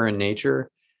that occur in nature,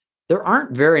 there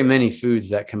aren't very many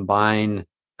foods that combine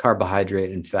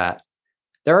carbohydrate and fat.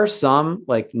 There are some,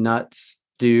 like nuts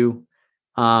do,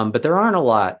 but there aren't a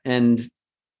lot. And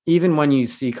even when you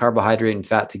see carbohydrate and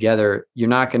fat together, you're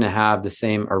not going to have the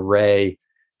same array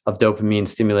of dopamine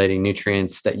stimulating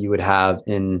nutrients that you would have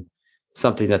in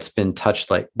something that's been touched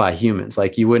like by humans.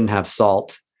 Like you wouldn't have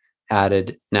salt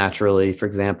added naturally, for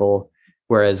example,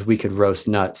 whereas we could roast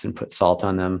nuts and put salt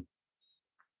on them.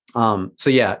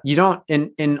 So yeah, you don't in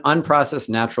unprocessed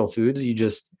natural foods, you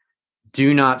just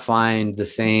do not find the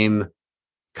same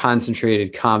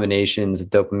concentrated combinations of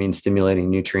dopamine stimulating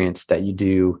nutrients that you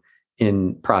do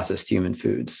in processed human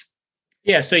foods.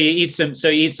 Yeah, so you eat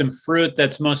some fruit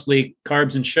that's mostly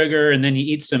carbs and sugar, and then you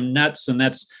eat some nuts, and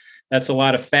that's a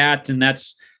lot of fat, and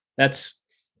that's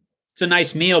it's a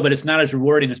nice meal, but it's not as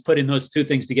rewarding as putting those two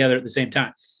things together at the same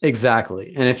time.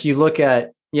 Exactly. And if you look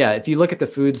at, yeah, if you look at the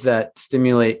foods that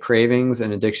stimulate cravings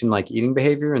and addiction like eating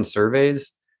behavior in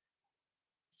surveys,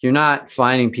 you're not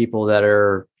finding people that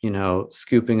are,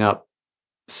 scooping up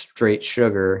straight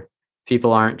sugar.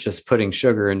 People aren't just putting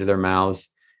sugar into their mouths.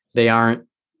 They aren't,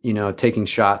 taking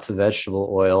shots of vegetable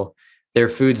oil. They're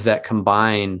foods that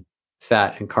combine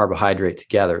fat and carbohydrate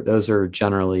together. Those are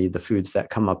generally the foods that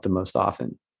come up the most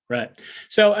often. Right.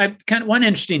 So I kind of one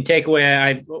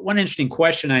interesting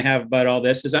question I have about all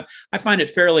this is I find it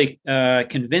fairly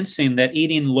convincing that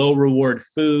eating low reward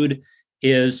food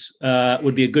is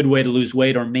would be a good way to lose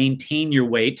weight or maintain your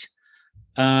weight.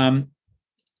 Um,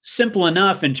 Simple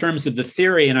enough in terms of the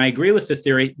theory, and I agree with the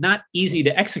theory. Not easy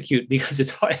to execute because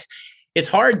it's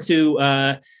hard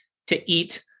to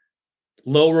eat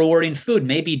low rewarding food.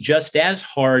 Maybe just as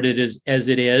hard as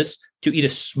it is to eat a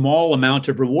small amount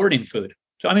of rewarding food.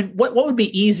 So, I mean, what would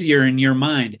be easier in your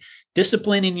mind?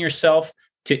 Disciplining yourself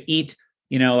to eat,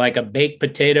 like a baked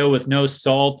potato with no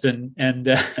salt and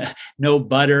no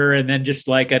butter, and then just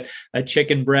like a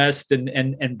chicken breast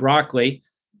and broccoli,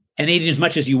 and eating as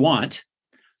much as you want,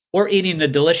 or eating a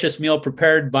delicious meal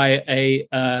prepared by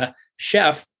a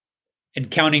chef and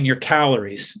counting your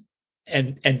calories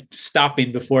and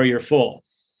stopping before you're full.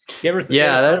 You ever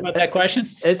thought about that question?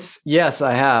 Yes,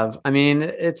 I have. I mean,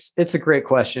 it's a great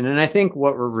question. And I think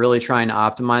what we're really trying to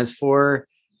optimize for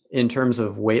in terms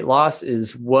of weight loss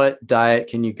is what diet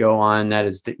can you go on that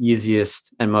is the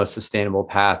easiest and most sustainable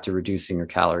path to reducing your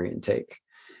calorie intake.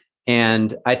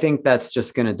 And I think that's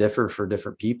just going to differ for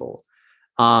different people.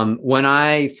 When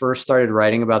I first started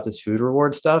writing about this food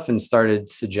reward stuff and started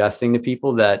suggesting to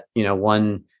people that,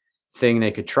 one thing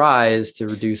they could try is to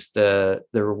reduce the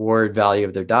reward value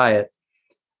of their diet.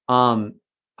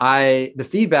 The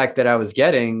feedback that I was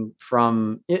getting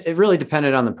from it really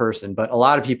depended on the person, but a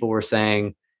lot of people were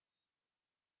saying,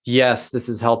 yes, this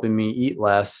is helping me eat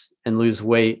less and lose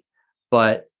weight,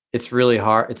 but it's really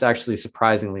hard. It's actually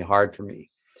surprisingly hard for me.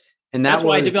 And that's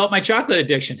why I developed my chocolate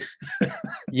addiction.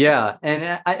 Yeah.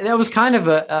 And that was kind of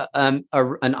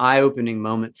an eye-opening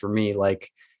moment for me. Like,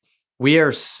 we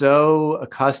are so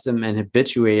accustomed and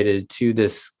habituated to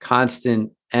this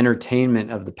constant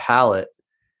entertainment of the palate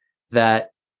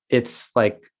that it's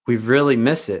like we really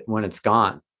miss it when it's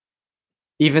gone.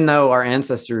 Even though our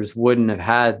ancestors wouldn't have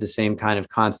had the same kind of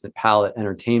constant palate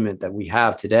entertainment that we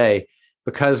have today,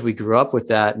 because we grew up with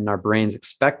that and our brains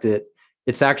expect it,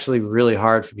 it's actually really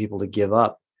hard for people to give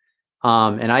up.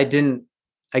 And I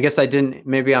guess I didn't,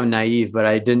 maybe I'm naive, but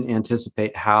I didn't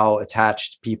anticipate how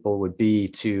attached people would be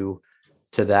to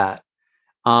that.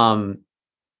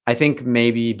 I think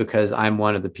maybe because I'm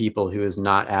one of the people who is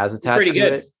not as attached to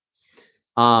it.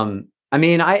 I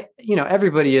mean,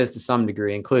 everybody is to some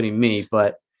degree, including me,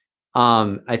 but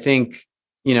I think,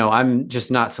 I'm just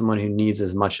not someone who needs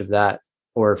as much of that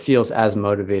or feels as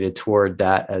motivated toward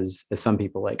that as some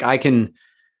people. Like, I can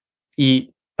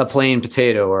eat a plain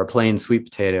potato or a plain sweet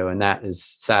potato, and that is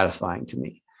satisfying to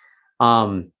me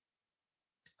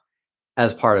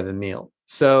as part of the meal.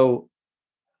 So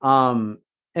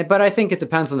but I think it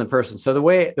depends on the person. So the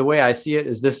way I see it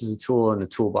is this is a tool in the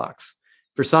toolbox.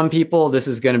 For some people, this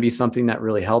is going to be something that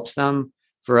really helps them.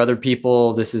 For other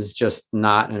people, this is just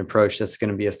not an approach that's going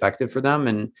to be effective for them.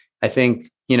 And I think,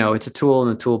 it's a tool in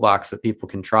the toolbox that people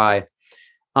can try.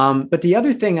 But the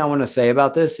other thing I want to say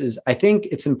about this is I think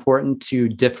it's important to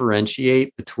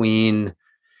differentiate between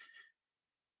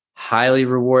highly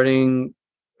rewarding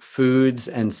foods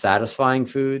and satisfying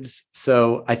foods.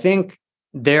 So I think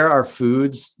there are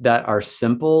foods that are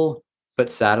simple but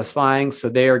satisfying. So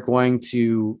they are going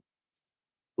to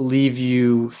leave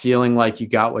you feeling like you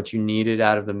got what you needed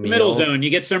out of the meal. Middle zone, you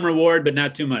get some reward, but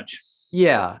not too much.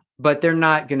 Yeah, but they're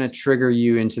not going to trigger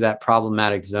you into that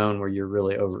problematic zone where you're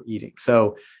really overeating.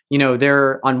 So,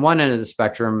 they're on one end of the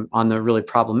spectrum. On the really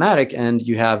problematic end,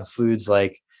 you have foods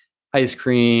like ice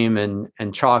cream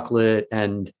and chocolate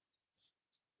and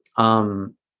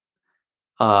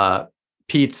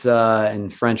pizza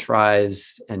and French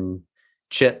fries and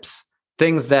chips,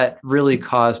 things that really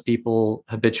cause people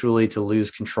habitually to lose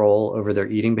control over their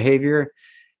eating behavior.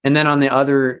 And then on the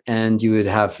other end, you would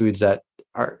have foods that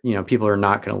are, people are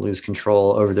not going to lose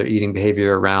control over their eating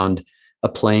behavior around a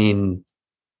plain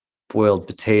boiled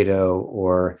potato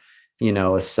or,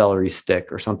 a celery stick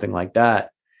or something like that.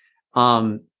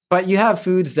 But you have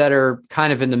foods that are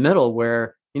kind of in the middle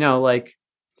where, like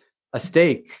a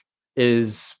steak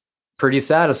is pretty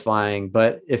satisfying,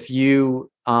 but if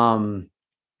you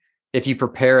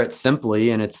prepare it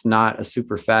simply and it's not a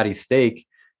super fatty steak,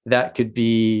 that could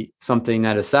be something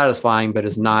that is satisfying, but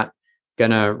is not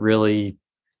going to really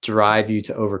drive you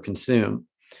to overconsume.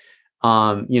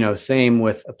 Same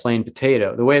with a plain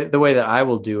potato. The way that I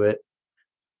will do it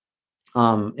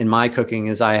in my cooking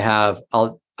is I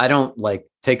don't like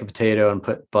take a potato and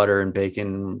put butter and bacon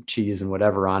and cheese and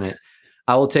whatever on it.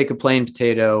 I will take a plain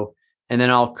potato and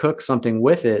then I'll cook something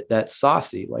with it that's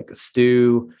saucy, like a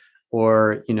stew,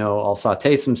 or, I'll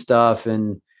saute some stuff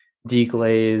and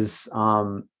deglaze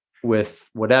with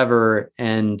whatever.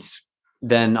 And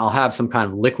then I'll have some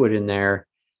kind of liquid in there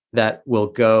that will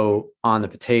go on the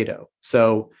potato.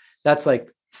 So that's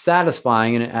like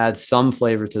satisfying and it adds some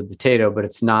flavor to the potato, but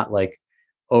it's not like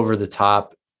over the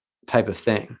top type of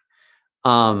thing.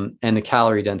 And the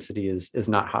calorie density is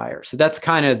not higher. So that's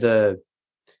kind of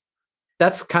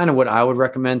what I would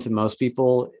recommend to most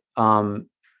people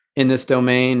in this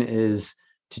domain, is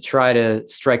to try to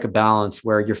strike a balance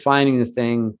where you're finding the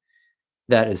thing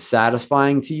that is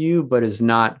satisfying to you, but is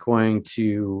not going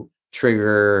to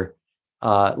trigger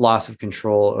loss of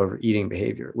control over eating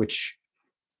behavior, which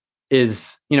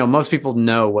is, most people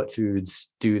know what foods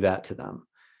do that to them.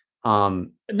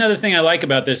 Another thing I like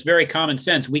about this, very common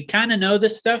sense. We kind of know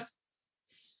this stuff.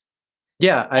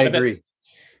 Yeah, I agree.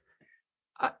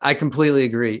 I completely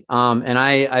agree. And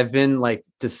I've been like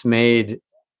dismayed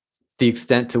the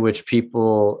extent to which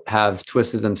people have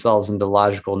twisted themselves into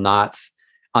logical knots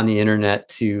on the internet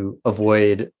to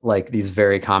avoid like these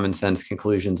very common sense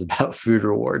conclusions about food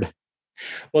reward.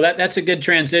 Well, that's a good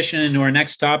transition into our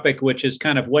next topic, which is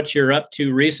kind of what you're up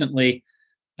to recently.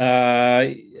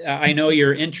 I know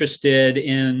you're interested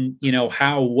in,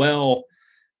 how well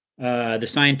the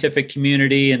scientific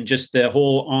community and just the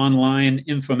whole online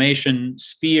information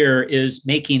sphere is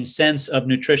making sense of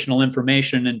nutritional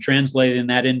information and translating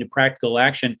that into practical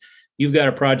action. You've got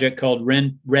a project called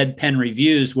Red Pen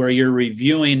Reviews where you're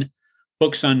reviewing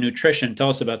books on nutrition. Tell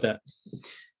us about that.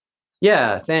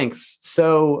 Yeah, thanks.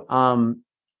 So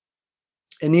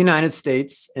in the United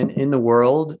States and in the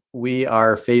world, we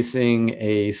are facing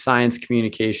a science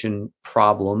communication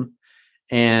problem.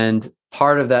 And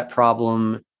part of that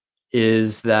problem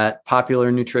is that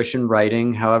popular nutrition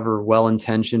writing, however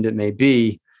well-intentioned it may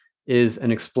be, is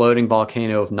an exploding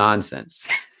volcano of nonsense.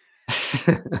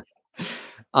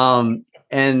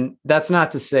 And that's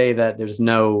not to say that there's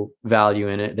no value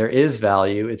in it. There is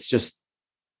value. It's just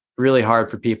really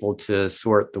hard for people to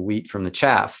sort the wheat from the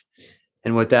chaff.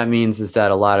 And what that means is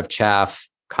that a lot of chaff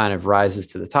kind of rises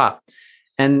to the top.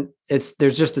 And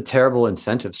there's just a terrible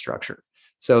incentive structure.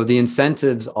 So the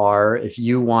incentives are, if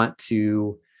you want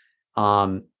to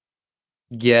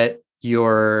get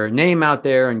your name out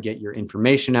there and get your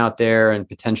information out there and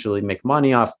potentially make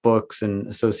money off books and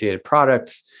associated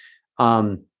products,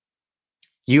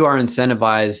 you are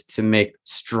incentivized to make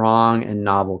strong and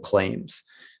novel claims.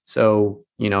 So,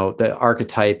 the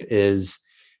archetype is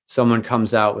someone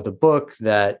comes out with a book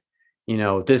that,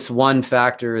 this one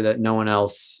factor that no one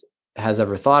else has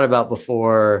ever thought about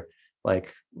before,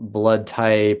 like blood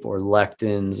type or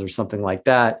lectins or something like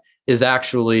that, is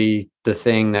actually the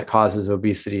thing that causes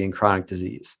obesity and chronic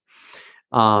disease.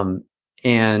 And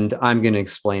I'm going to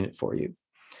explain it for you.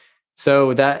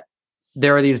 So that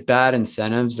there are these bad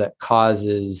incentives that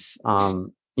causes,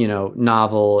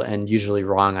 novel and usually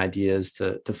wrong ideas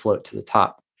to float to the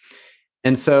top.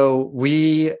 And so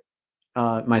we,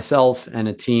 myself and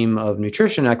a team of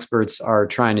nutrition experts, are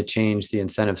trying to change the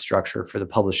incentive structure for the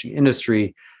publishing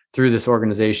industry through this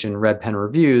organization, Red Pen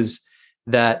Reviews,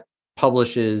 that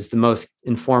publishes the most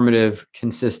informative,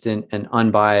 consistent, and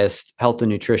unbiased health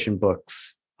and nutrition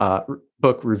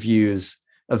book reviews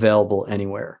available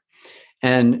anywhere.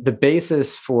 And the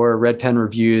basis for Red Pen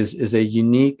Reviews is a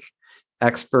unique,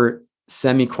 expert,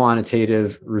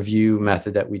 semi-quantitative review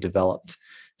method that we developed.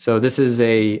 So this is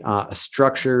a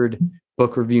structured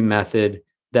book review method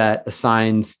that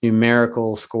assigns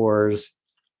numerical scores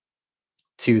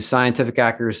to scientific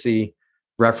accuracy,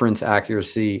 reference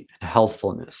accuracy, and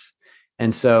healthfulness.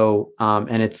 And so,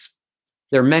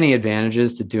 there are many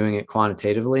advantages to doing it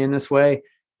quantitatively in this way.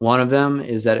 One of them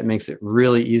is that it makes it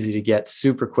really easy to get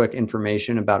super quick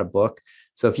information about a book.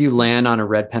 So if you land on a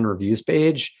Red Pen Reviews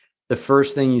page, the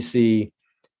first thing you see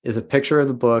is a picture of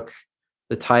the book,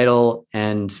 the title,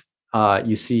 and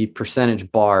you see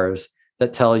percentage bars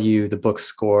that tell you the book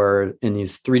score in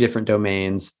these 3 different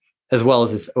domains, as well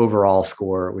as its overall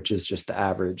score, which is just the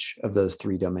average of those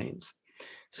 3 domains.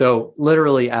 So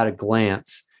literally at a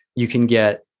glance, you can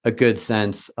get a good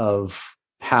sense of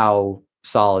how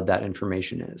solid that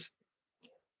information is.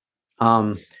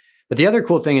 But the other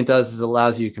cool thing it does is it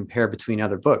allows you to compare between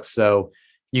other books. So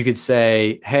you could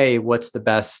say, hey, what's the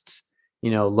best,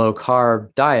 low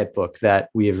carb diet book that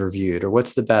we have reviewed? Or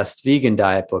what's the best vegan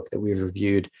diet book that we've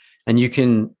reviewed? And you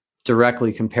can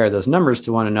directly compare those numbers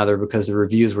to one another because the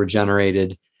reviews were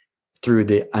generated through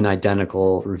an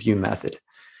identical review method.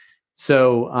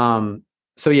 So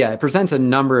yeah, it presents a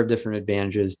number of different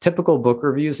advantages. Typical book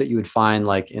reviews that you would find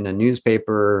like in a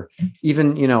newspaper,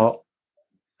 even,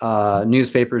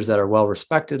 newspapers that are well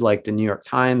respected, like the New York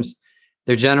Times,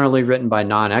 they're generally written by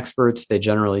non-experts. They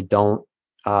generally don't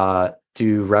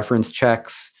do reference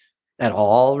checks at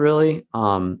all, really.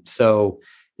 So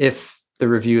if the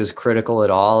review is critical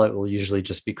at all, it will usually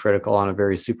just be critical on a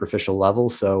very superficial level.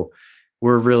 So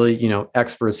we're really,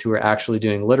 experts who are actually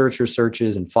doing literature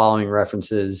searches and following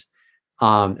references.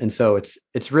 And so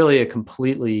it's really a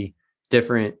completely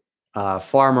different,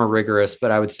 far more rigorous, but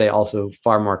I would say also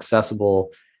far more accessible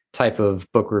type of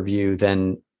book review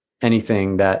than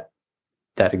anything that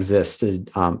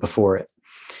existed before it.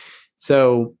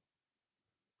 So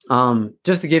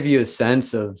just to give you a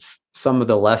sense of some of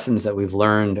the lessons that we've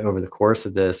learned over the course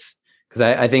of this, because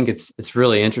I think it's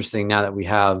really interesting now that we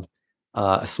have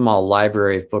a small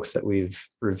library of books that we've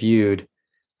reviewed,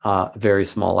 a very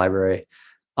small library,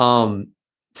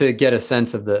 to get a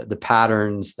sense of the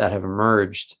patterns that have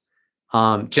emerged.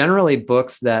 Generally,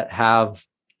 books that have,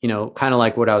 kind of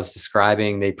like what I was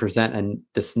describing, they present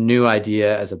this new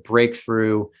idea as a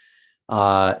breakthrough.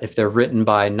 If they're written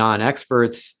by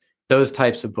non-experts, those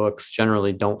types of books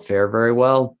generally don't fare very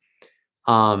well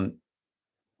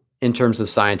in terms of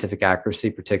scientific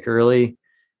accuracy, particularly.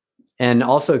 And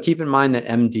also keep in mind that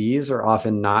MDs are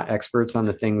often not experts on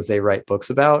the things they write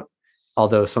books about,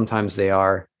 although sometimes they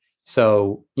are.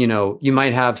 So, you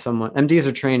might have someone, MDs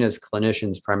are trained as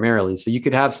clinicians primarily. So you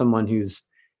could have someone who's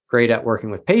great at working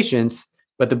with patients,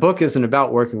 but the book isn't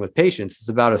about working with patients. It's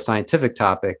about a scientific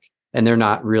topic, and they're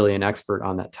not really an expert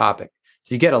on that topic.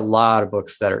 So you get a lot of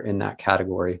books that are in that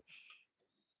category.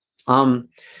 Books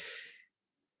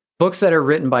that are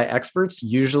written by experts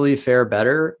usually fare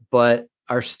better, but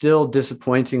are still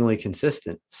disappointingly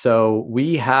consistent. So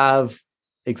we have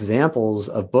examples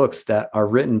of books that are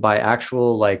written by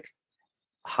actual, like,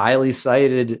 highly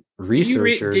cited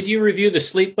researchers. Did you review the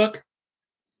sleep book?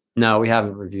 No, we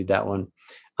haven't reviewed that one.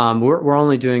 We're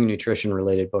only doing nutrition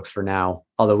related books for now,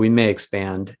 although we may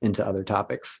expand into other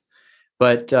topics.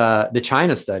 But the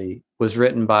China study was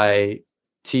written by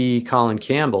T. Colin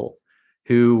Campbell,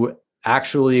 who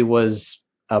actually was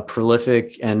a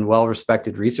prolific and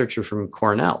well-respected researcher from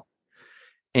Cornell.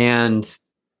 And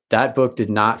that book did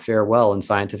not fare well in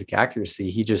scientific accuracy.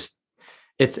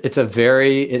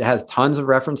 It has tons of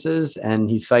references and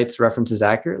he cites references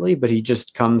accurately, but he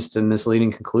just comes to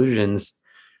misleading conclusions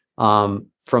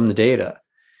from the data.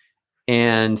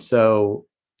 And so,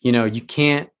 you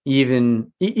can't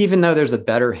even though there's a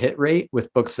better hit rate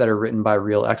with books that are written by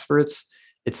real experts,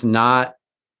 it's not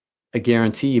a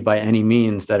guarantee by any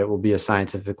means that it will be a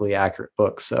scientifically accurate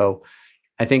book. So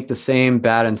I think the same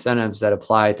bad incentives that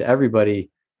apply to everybody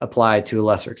apply to a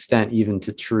lesser extent, even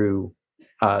to true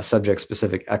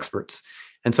subject-specific experts.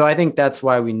 And so I think that's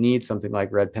why we need something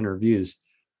like Red Pen Reviews.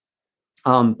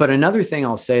 But another thing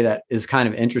I'll say that is kind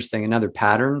of interesting, another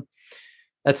pattern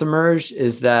that's emerged,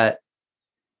 is that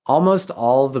almost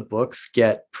all of the books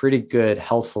get pretty good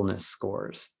healthfulness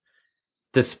scores,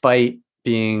 despite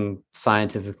being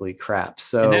scientifically crap.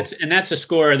 So and that's a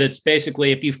score that's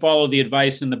basically, if you follow the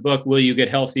advice in the book, will you get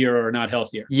healthier or not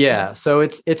healthier? yeah, so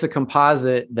it's a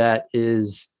composite that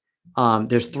is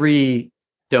there's three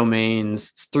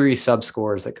domains, three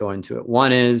subscores that go into it.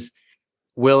 One is,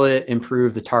 will it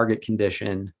improve the target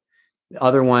condition? The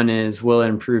other one is, will it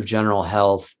improve general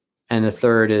health? And the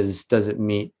third is, does it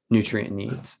meet nutrient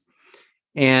needs?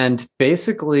 And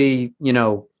basically,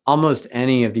 almost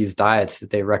any of these diets that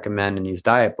they recommend in these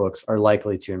diet books are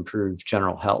likely to improve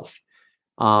general health.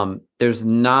 There's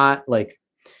not like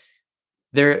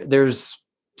there's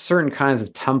certain kinds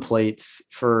of templates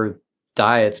for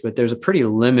diets, but there's a pretty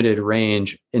limited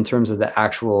range in terms of the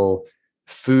actual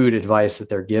food advice that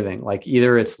they're giving. Like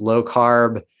either it's low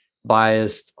carb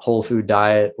biased whole food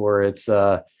diet, or it's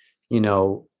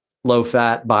low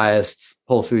fat biased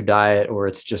whole food diet, or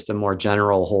it's just a more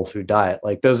general whole food diet.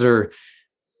 Like those are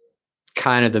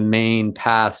kind of the main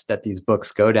paths that these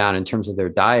books go down in terms of their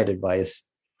diet advice.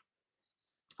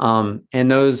 And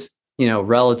those,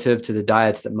 relative to the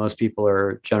diets that most people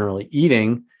are generally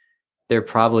eating, they're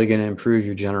probably going to improve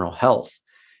your general health.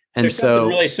 And there's something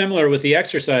really similar with the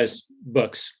exercise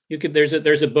books. There's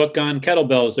a book on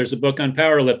kettlebells. There's a book on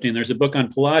powerlifting. There's a book on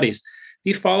Pilates. If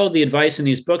you follow the advice in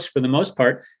these books, for the most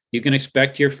part, you can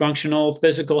expect your functional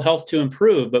physical health to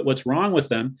improve. But what's wrong with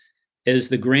them is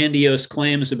the grandiose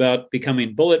claims about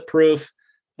becoming bulletproof,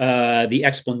 the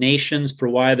explanations for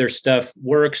why their stuff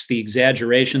works, the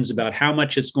exaggerations about how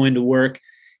much it's going to work.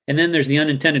 And then there's the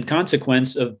unintended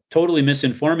consequence of totally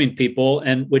misinforming people,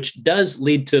 and which does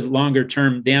lead to longer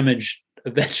term damage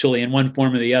eventually in one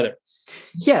form or the other.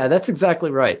 Yeah, that's exactly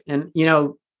right. And,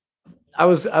 I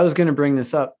was going to bring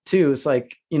this up too. It's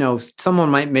like,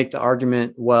 someone might make the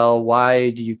argument, well,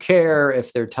 why do you care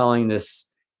if they're telling this,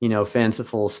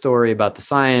 fanciful story about the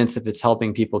science, if it's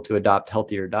helping people to adopt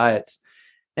healthier diets?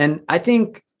 And I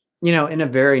think, in a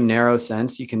very narrow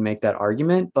sense, you can make that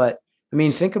argument. But I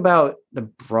mean, think about the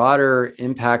broader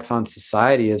impacts on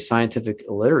society of scientific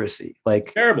illiteracy.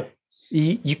 Like, terrible.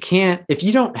 You can't, if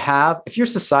your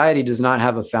society does not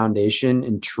have a foundation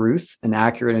in truth and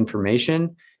accurate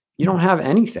information, you don't have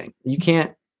anything. You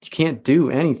can't do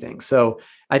anything. So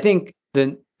I think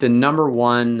the number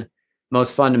one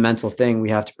most fundamental thing we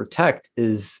have to protect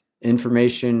is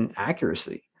information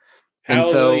accuracy. And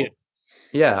Hallelujah. so,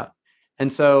 yeah.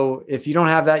 And so if you don't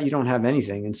have that, you don't have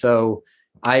anything. And so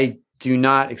I do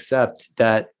not accept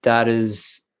that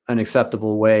is an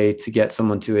acceptable way to get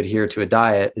someone to adhere to a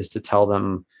diet, is to tell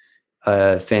them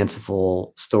a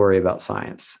fanciful story about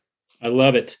science. I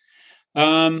love it.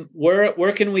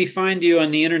 Where can we find you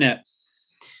on the internet?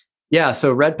 Yeah,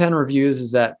 so Red Pen Reviews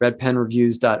is at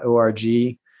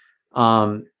redpenreviews.org.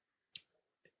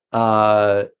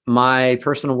 My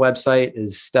personal website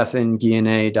is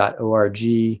stephanguyenet.org.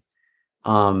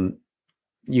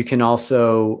 You can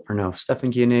also,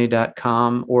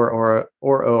 stephanguyenet.com or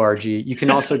org. You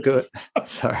can also go,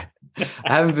 sorry,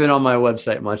 I haven't been on my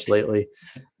website much lately.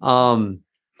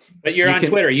 But you're on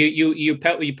Twitter. You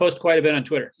post quite a bit on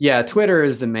Twitter. Yeah, Twitter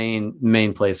is the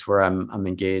main place where I'm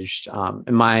engaged.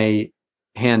 And my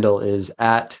handle is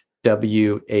at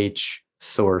WHSource.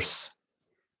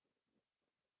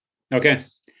 Okay.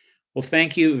 Well,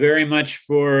 thank you very much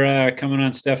for coming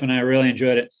on, Stephan. I really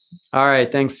enjoyed it. All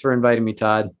right. Thanks for inviting me,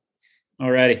 Todd.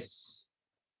 All righty.